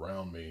keep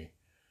around me,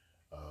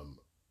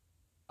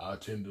 I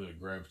tend to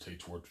gravitate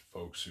toward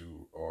folks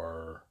who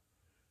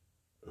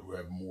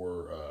have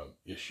more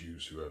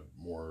issues, who have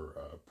more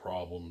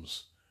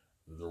problems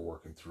that they're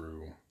working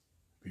through.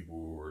 People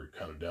who are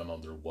kind of down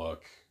on their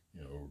luck,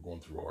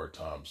 going through hard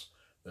times.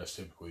 That's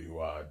typically who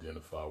I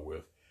identify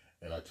with,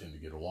 and I tend to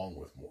get along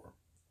with more.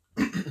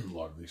 A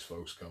lot of these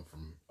folks come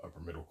from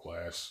upper middle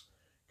class,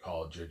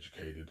 college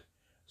educated.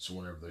 So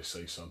whenever they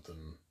say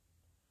something,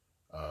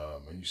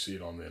 and you see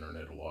it on the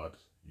internet a lot,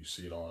 you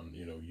see it on,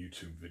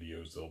 YouTube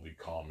videos, there'll be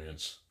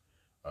comments.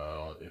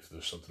 If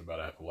there's something about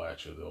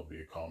Appalachia, there'll be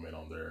a comment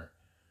on there.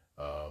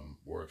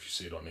 Or if you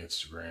see it on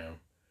Instagram,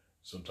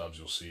 sometimes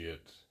you'll see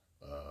it,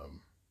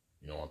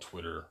 on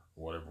Twitter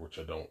or whatever, which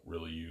I don't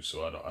really use,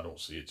 so I don't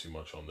see it too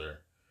much on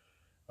there.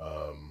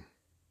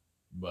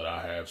 But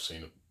I have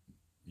seen it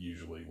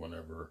usually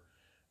whenever,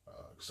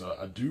 because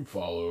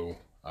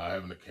I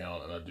have an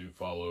account, and I do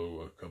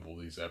follow a couple of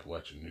these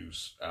Appalachian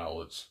news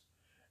outlets,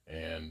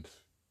 and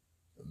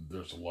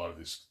there's a lot of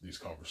these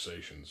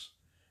conversations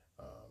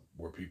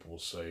where people will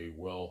say,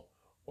 well,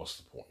 what's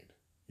the point?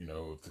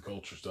 If the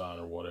culture's dying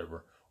or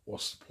whatever,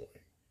 what's the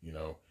point?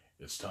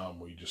 It's time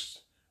we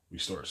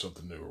start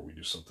something new, or we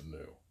do something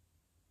new.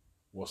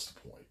 What's the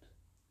point?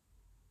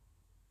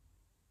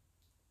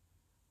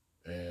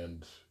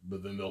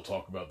 But then they'll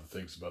talk about the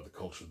things about the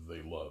culture that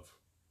they love,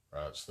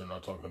 right? So they're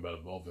not talking about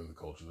evolving the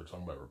culture, they're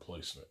talking about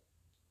replacing it.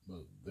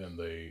 But then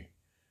they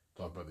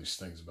talk about these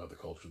things about the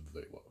culture that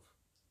they love.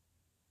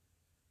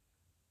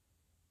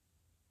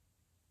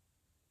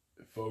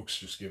 Folks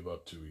just give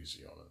up too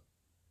easy on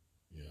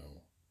it.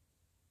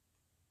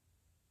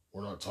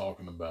 We're not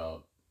talking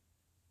about,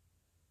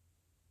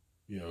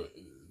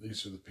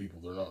 these are the people,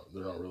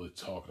 they're not really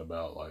talking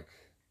about, like,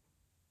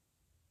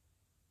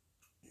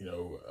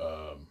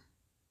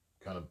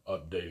 kind of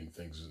updating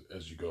things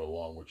as you go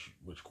along, which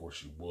of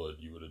course you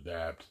would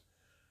adapt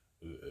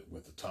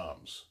with the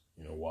times,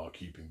 while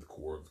keeping the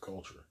core of the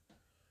culture.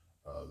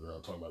 They're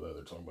not talking about that.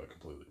 They're talking about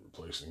completely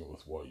replacing it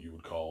with what you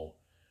would call,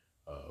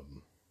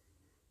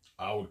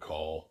 I would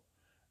call,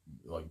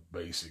 like,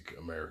 basic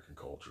American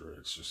culture.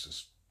 It's just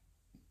this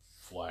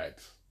flat,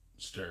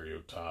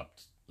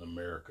 stereotyped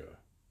America,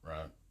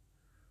 right?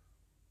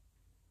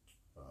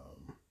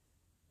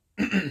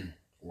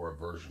 Or a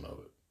version of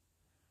it.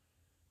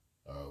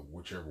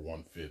 Whichever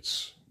one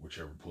fits,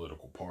 whichever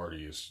political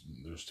party is,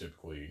 there's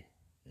typically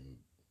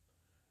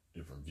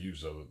different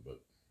views of it,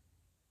 but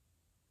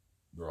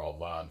they're all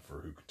vying for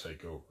who could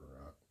take over,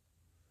 right?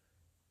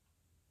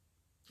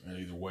 And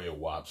either way, it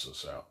wipes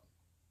us out.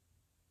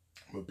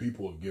 But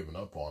people have given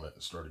up on it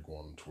and started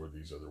going toward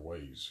these other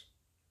ways.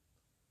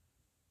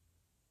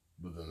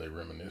 But then they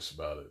reminisce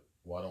about it.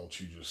 Why don't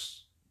you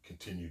just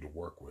continue to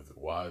work with it?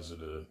 Why is it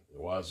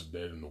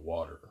dead in the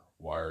water?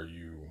 Why are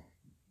you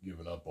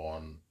giving up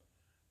on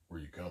where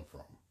you come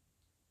from?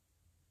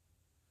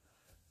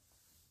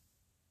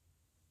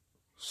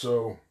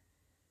 So,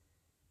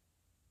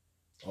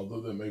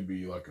 although that may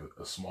be like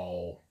a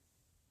small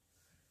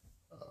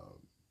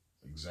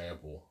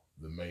example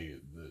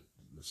that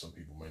some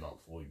people may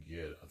not fully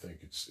get, I think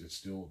it's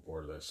still a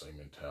part of that same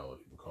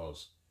mentality,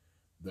 because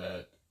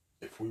that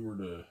if we were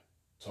to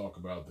talk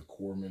about the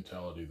core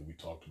mentality that we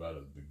talked about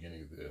at the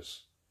beginning of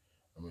this,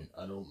 I mean,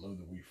 I don't know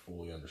that we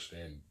fully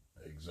understand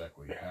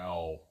exactly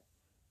how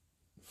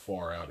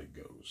far out it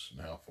goes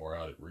and how far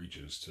out it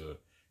reaches to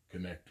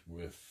connect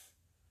with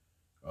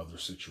other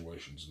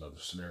situations and other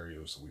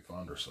scenarios that we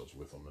find ourselves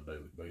with on a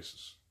daily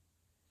basis.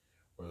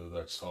 Whether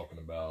that's talking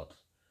about,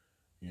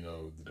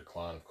 the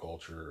decline of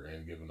culture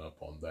and giving up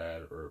on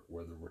that, or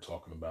whether we're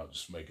talking about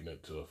just making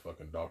it to a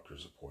fucking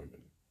doctor's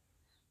appointment.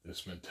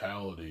 This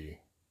mentality,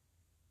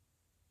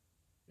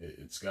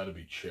 it's got to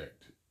be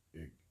checked.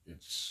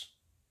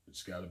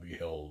 It's got to be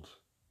held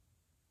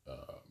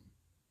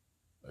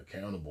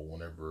accountable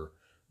whenever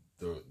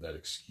that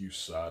excuse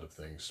side of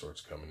things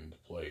starts coming into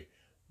play.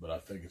 But I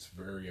think it's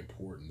very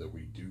important that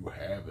we do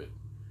have it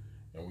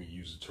and we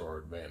use it to our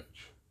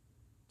advantage.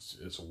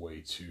 It's a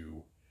way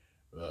to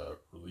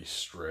release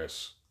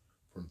stress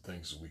from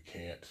things that we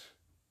can't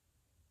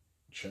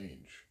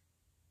change,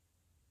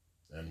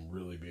 and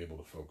really be able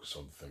to focus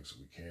on the things that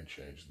we can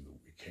change and that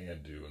we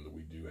can do and that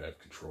we do have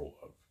control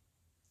of.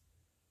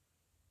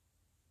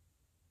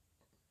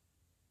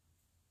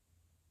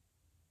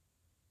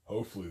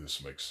 Hopefully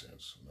this makes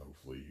sense, and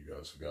hopefully you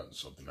guys have gotten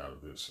something out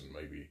of this, and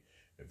maybe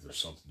if there's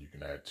something you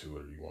can add to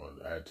it or you want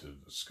to add to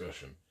the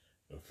discussion,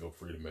 feel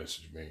free to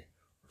message me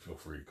or feel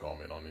free to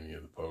comment on any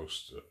of the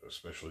posts,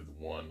 especially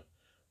the one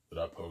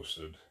that I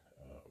posted,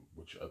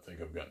 which I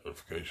think I've got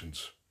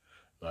notifications.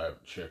 I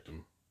haven't checked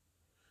them.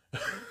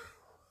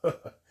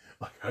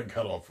 Like, I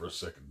got on for a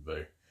second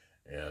today,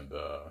 and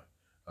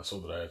I saw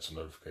that I had some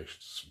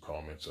notifications, some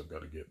comments I've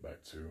got to get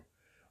back to,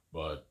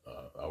 but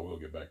I will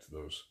get back to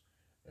those.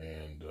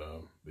 And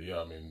but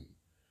yeah, I mean,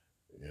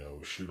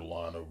 shoot a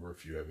line over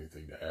if you have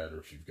anything to add or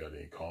if you've got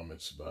any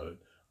comments about it.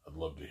 I'd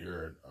love to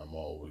hear it. I'm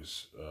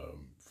always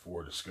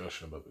for a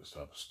discussion about this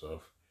type of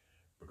stuff,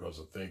 because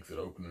I think that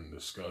opening a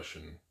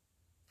discussion,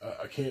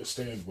 I can't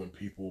stand when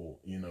people,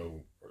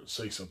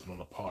 say something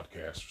on a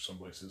podcast or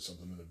somebody says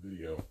something in a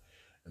video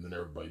and then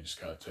everybody just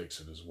kind of takes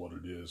it as what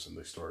it is, and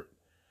they start,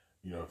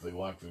 if they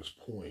like those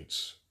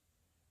points,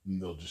 then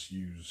they'll just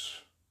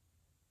use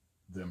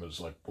them as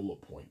like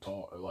bullet points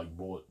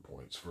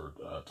for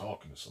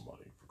talking to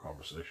somebody, for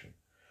conversation,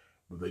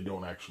 but they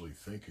don't actually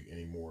think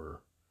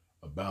anymore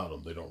about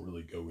them. They don't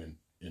really go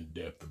in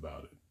depth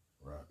about it,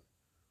 right?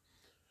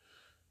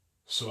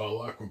 So I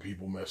like when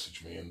people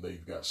message me and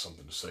they've got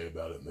something to say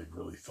about it and they've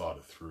really thought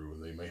it through,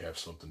 and they may have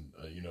something,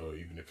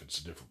 even if it's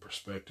a different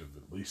perspective,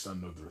 at least I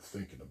know they're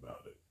thinking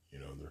about it.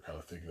 They're kind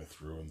of thinking it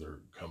through and they're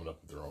coming up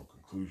with their own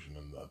conclusion.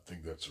 And I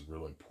think that's a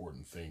real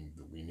important thing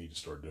that we need to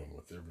start doing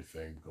with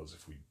everything, because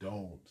if we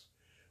don't,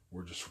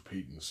 we're just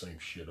repeating the same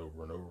shit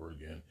over and over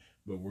again,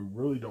 but we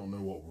really don't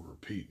know what we're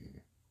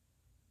repeating.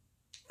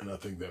 And I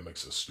think that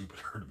makes us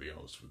stupider, to be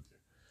honest with you.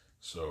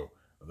 So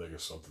I think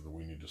it's something that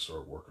we need to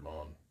start working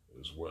on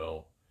as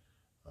well.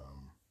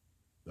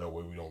 That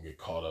way we don't get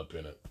caught up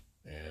in it.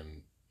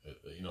 And,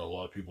 a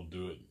lot of people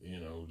do it,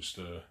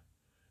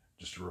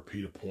 just to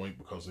repeat a point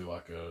because they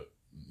like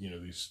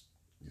these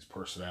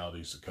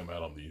personalities that come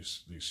out on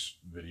these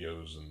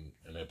videos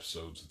and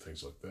episodes and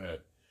things like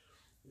that.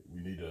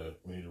 We need to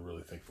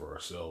really think for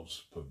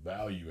ourselves, put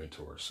value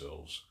into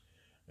ourselves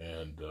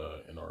and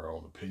in our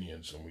own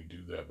opinions, and we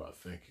do that by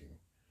thinking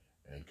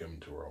and coming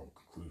to our own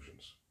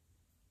conclusions.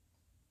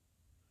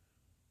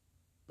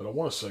 But I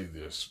want to say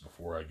this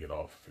before I get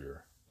off of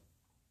here,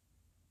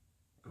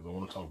 because I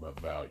want to talk about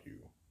value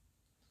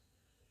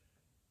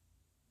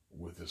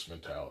with this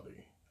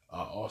mentality.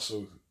 I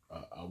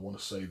want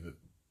to say that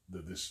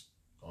this,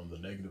 on the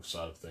negative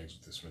side of things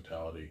with this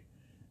mentality,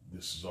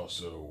 this is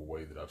also a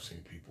way that I've seen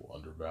people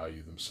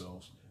undervalue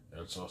themselves.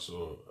 And it's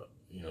also,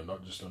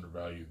 not just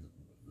undervalue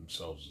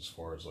themselves as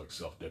far as like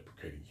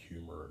self-deprecating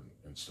humor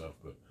and stuff,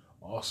 but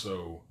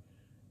also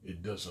it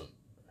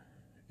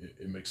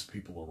makes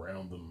people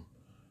around them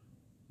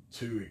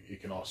too.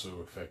 It can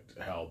also affect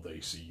how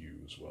they see you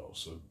as well.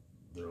 So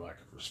their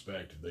lack of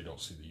respect, if they don't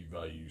see that you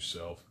value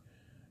yourself,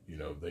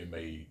 they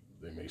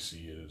may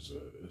see it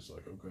as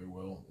like, okay,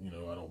 well,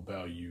 I don't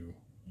value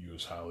you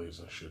as highly as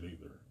I should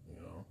either.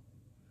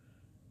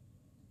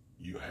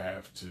 You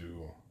have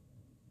to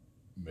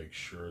make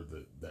sure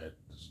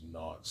that does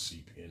not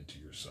seep into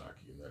your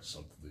psyche, and that's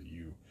something that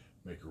you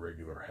make a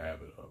regular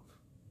habit of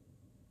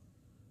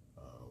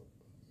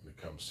when it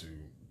comes to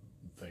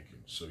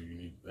thinking. So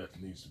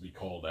that needs to be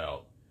called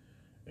out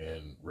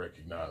and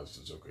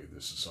recognized as, okay,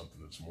 this is something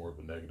that's more of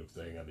a negative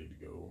thing. I need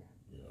to go,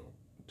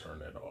 turn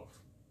that off.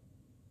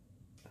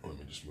 Let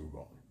me just move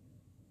on.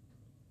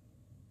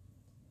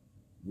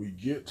 We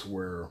get to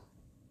where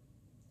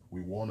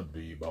we want to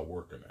be by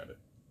working at it.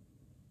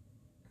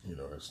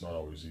 It's not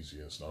always easy,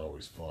 and it's not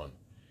always fun,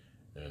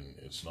 and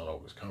it's not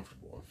always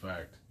comfortable. In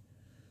fact,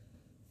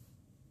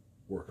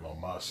 working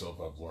on myself,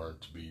 I've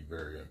learned to be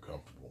very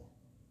uncomfortable,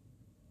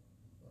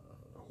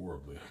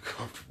 horribly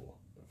uncomfortable,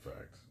 in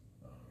fact.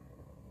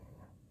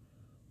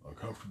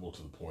 Uncomfortable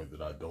to the point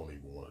that I don't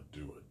even want to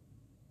do it,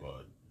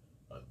 but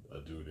I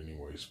do it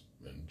anyways.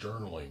 And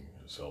journaling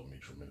has helped me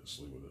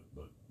tremendously with it,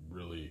 but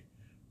really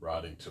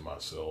writing to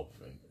myself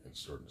and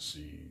starting to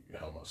see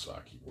how my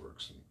psyche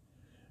works,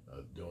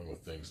 and dealing with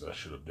things that I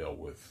should have dealt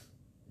with,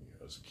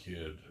 as a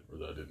kid, or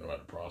that I didn't know how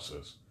to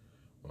process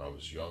when I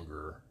was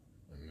younger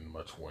and in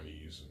my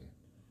 20s and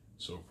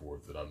so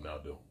forth, that I'm now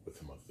dealing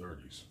with in my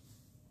 30s.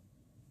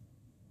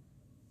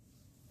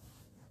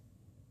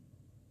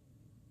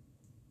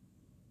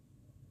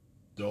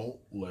 Don't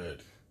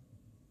let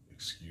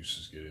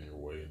excuses get in your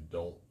way, and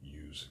don't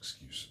use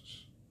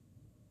excuses.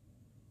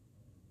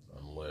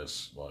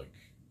 Unless, like,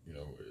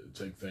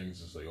 take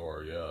things as they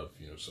are. Yeah,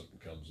 if, something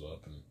comes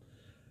up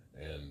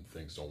and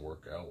things don't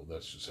work out, well,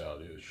 that's just how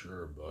it is,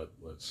 sure, but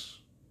let's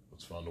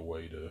find a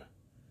way to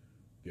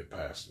get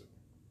past it.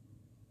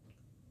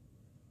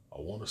 I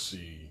want to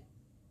see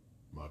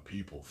my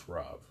people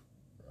thrive.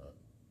 Right?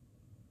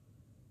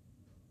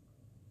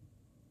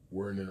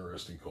 We're an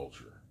interesting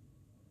culture.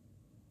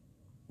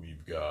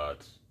 We've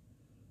got,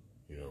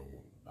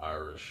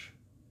 Irish,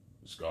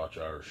 Scotch,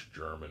 Irish,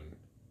 German,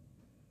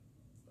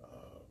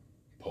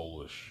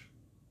 Polish,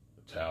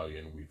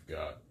 Italian. We've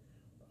got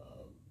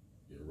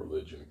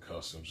religion and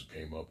customs that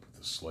came up with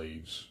the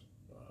slaves,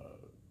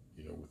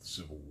 with the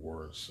Civil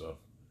War and stuff.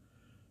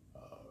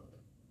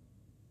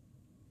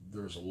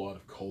 There's a lot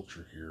of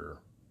culture here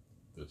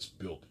that's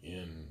built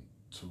in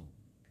to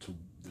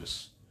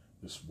this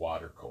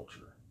wider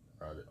culture,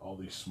 right? All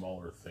these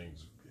smaller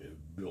things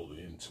built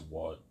into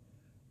what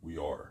we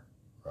are,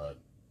 right?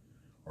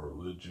 Our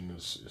religion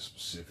is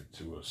specific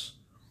to us.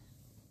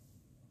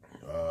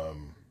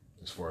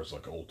 As far as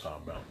like old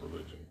time mountain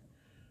religion,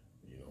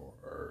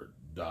 our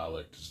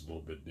dialect is a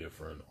little bit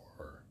different,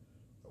 or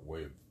a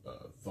way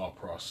of thought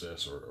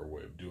process, or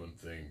way of doing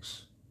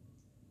things.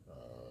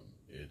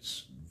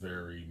 It's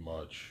very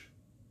much,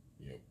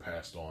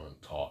 passed on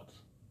and taught.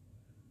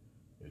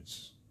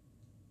 It's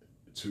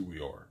who we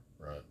are,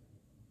 right?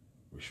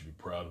 We should be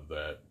proud of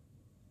that,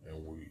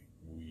 and we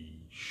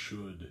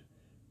should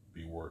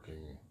be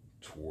working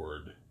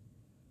toward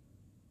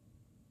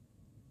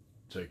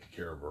taking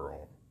care of our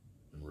own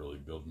and really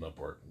building up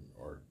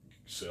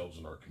ourselves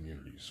and our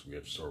communities. We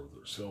have to start with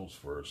ourselves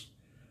first,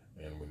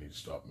 and we need to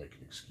stop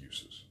making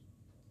excuses.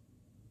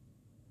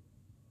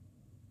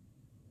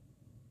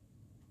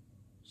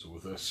 So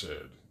with that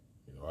said,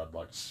 I'd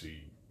like to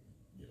see,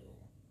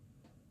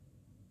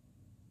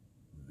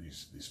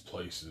 these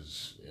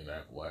places in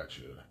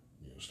Appalachia,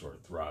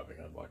 start thriving.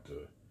 I'd like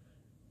to,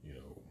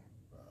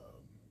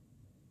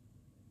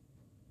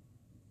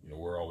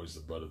 we're always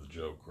the butt of the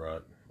joke,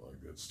 right?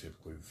 Like, that's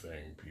typically the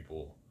thing.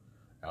 People,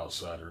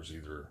 outsiders,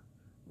 either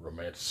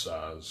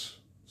romanticize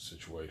the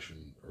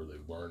situation, or they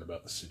learn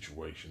about the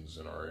situations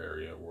in our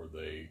area, or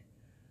they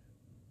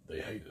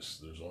hate us.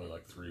 There's only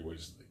like three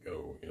ways that they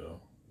go,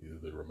 Either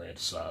they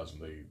romanticize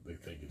and they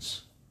think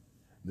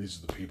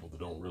these are the people that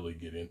don't really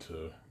get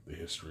into the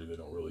history, they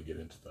don't really get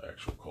into the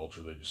actual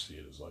culture, they just see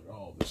it as like,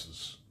 oh, this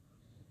is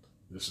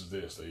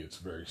this. It's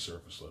very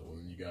surface level.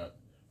 And you got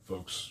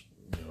folks,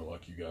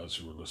 like you guys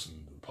who are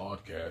listening to the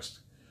podcast,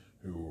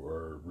 who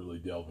are really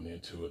delving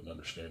into it and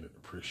understand it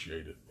and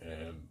appreciate it.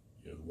 And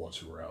the ones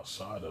who are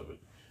outside of it,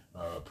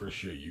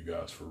 appreciate you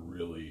guys for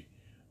really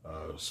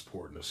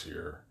supporting us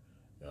here.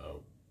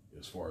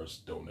 As far as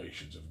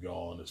donations have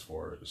gone, as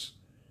far as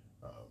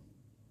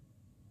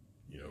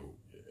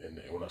and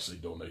when I say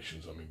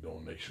donations, I mean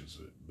donations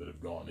that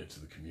have gone into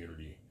the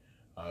community,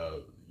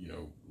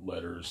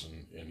 letters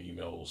and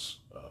emails,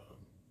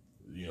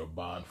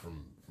 buying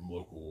from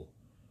local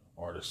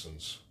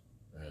artisans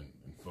and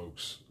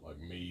folks like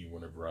me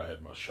whenever I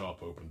had my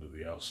shop open to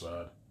the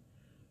outside,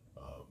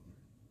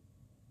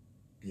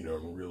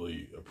 and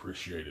really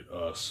appreciated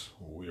us.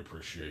 Well, we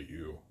appreciate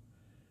you.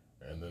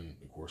 And then,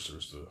 of course,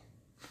 there's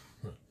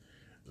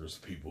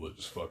the people that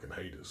just fucking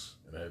hate us.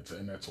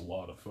 And that's a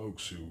lot of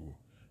folks who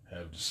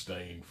have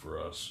disdain for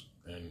us.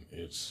 And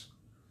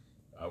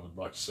I would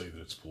like to say that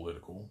it's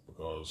political,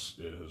 because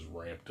it has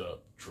ramped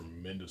up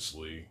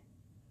tremendously,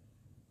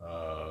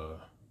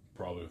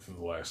 probably within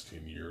the last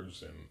 10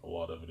 years. And a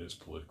lot of it is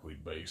politically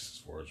based as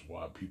far as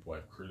why people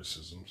have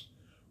criticisms.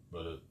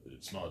 But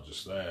it's not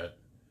just that.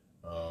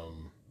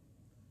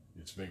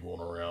 It's been going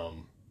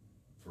around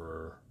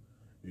for,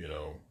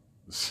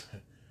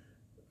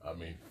 I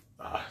mean,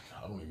 I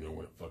don't even know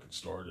when it fucking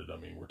started. I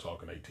mean, we're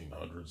talking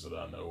 1800s that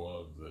I know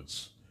of.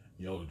 That's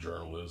yellow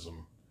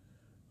journalism.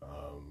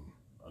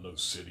 I know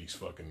cities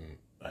fucking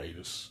hate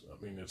us. I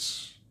mean, it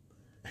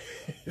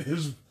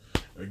is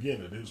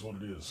what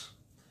it is.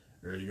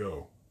 There you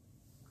go.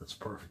 That's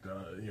perfect,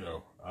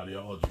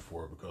 ideology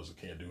for it, because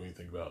I can't do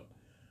anything about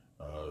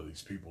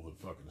these people that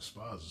fucking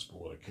despise us.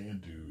 But what I can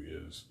do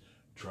is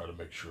try to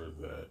make sure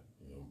that,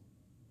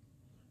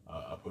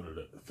 I put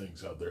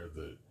things out there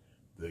that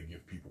they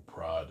give people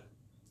pride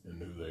in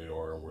who they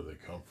are and where they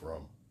come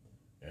from,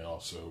 and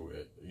also,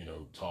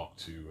 talk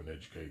to and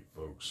educate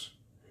folks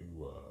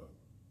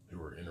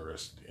who are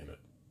interested in it.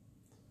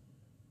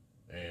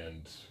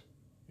 And,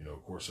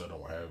 of course, I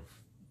don't have,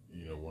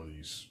 one of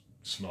these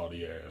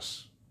snotty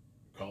ass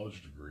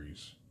college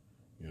degrees.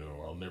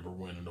 I'll never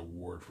win an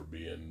award for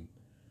being,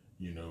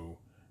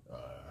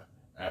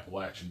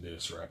 Appalachian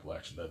this or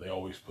Appalachian that. They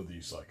always put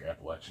these like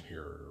Appalachian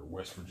here or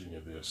West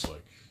Virginia this,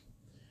 like,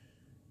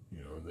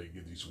 you know, they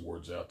give these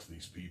awards out to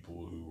these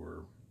people who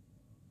were,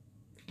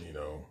 you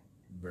know,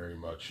 very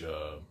much,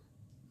 I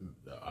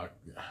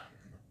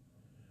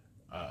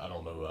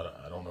don't know.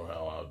 I don't know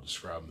how I would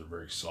describe them. They're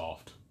very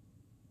soft.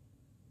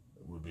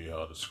 It would be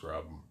how I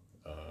describe them.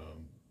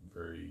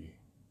 Very,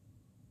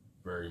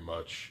 very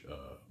much,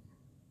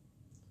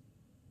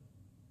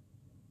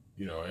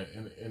 you know,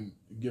 and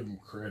give them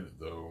credit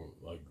though.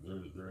 Like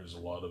there is a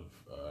lot of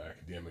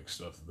academic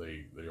stuff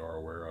that they are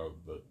aware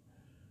of, but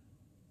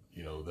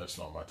you know, that's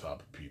not my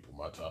type of people.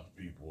 My type of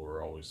people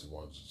are always the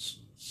ones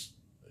that's,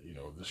 you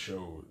know, this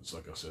show, it's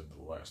like I said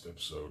in the last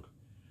episode,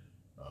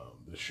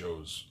 this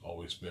show's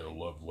always been a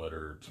love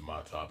letter to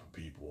my type of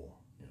people.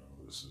 You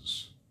know, this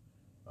is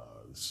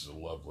a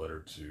love letter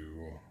to,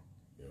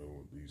 you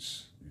know,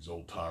 these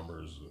old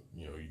timers.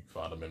 You know, you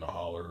find them in a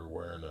holler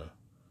wearing a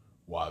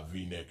white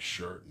V-neck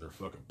shirt and their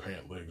fucking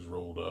pant legs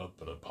rolled up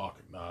and a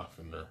pocket knife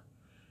in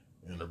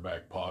their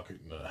back pocket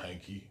and a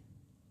hanky.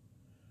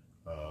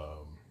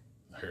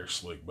 Hair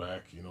slicked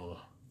back, you know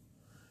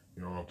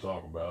what I'm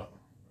talking about.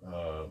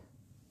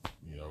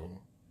 You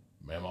know,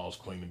 Mama's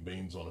cleaning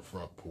beans on the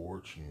front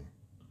porch, and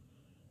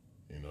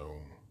you know,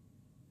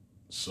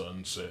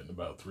 sun setting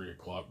about 3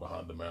 o'clock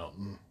behind the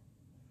mountain.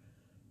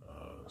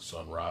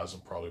 Sun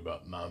rising probably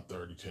about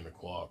 9:30, 10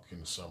 o'clock in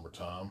the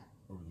summertime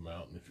over the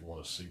mountain. If you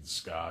want to see the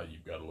sky,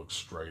 you've got to look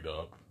straight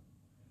up.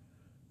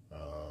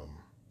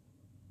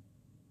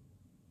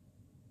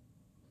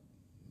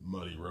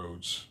 Muddy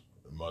roads,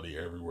 muddy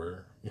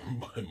everywhere,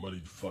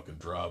 muddy fucking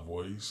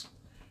driveways.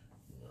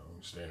 You know,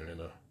 standing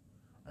in a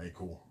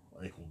ankle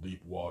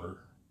deep water,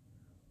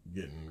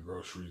 getting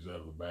groceries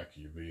out of the back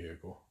of your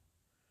vehicle.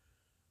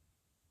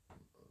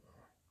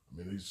 I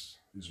mean,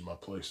 these are my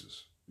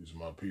places. These are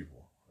my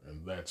people,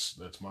 and that's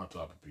my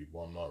type of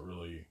people. I'm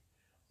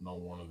not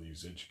one of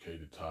these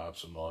educated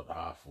types. I'm not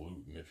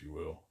highfalutin, if you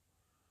will,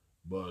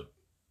 but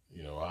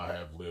you know, I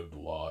have lived a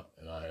lot,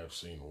 and I have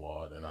seen a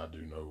lot, and I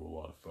do know a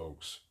lot of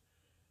folks.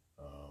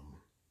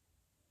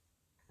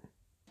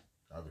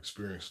 I've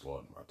experienced a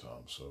lot in my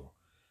time, so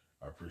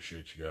I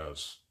appreciate you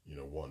guys, you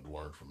know, wanting to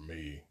learn from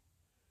me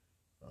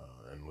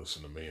and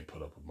listen to me and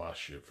put up with my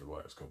shit for the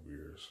last couple of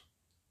years.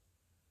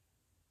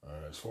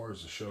 As far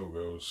as the show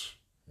goes,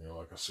 you know,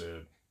 like I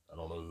said, I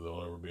don't know that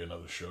there'll ever be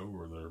another show,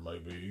 or there may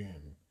be,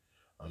 and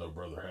I know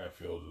Brother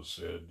Hatfield has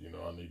said, you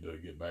know, I need to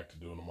get back to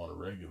doing them on a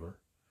regular.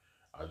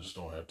 I just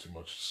don't have too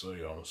much to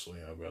say, honestly.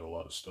 I've got a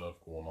lot of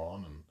stuff going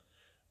on, and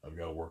I've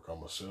got to work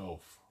on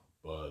myself,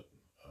 but,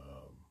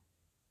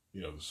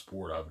 you know, the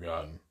support I've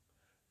gotten,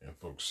 and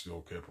folks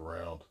still kept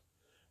around,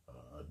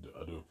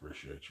 I do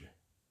appreciate you.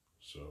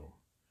 So,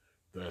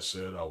 that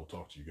said, I will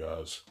talk to you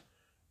guys.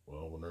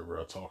 Well, whenever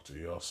I talk to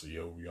you, I'll see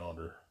you over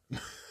yonder.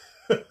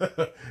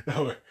 I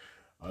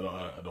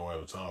don't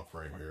have a time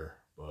frame here,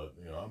 but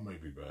you know, I may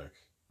be back.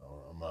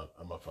 I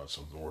might find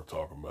something worth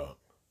talking about.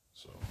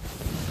 So,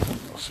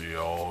 I'll see you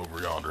all over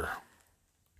yonder.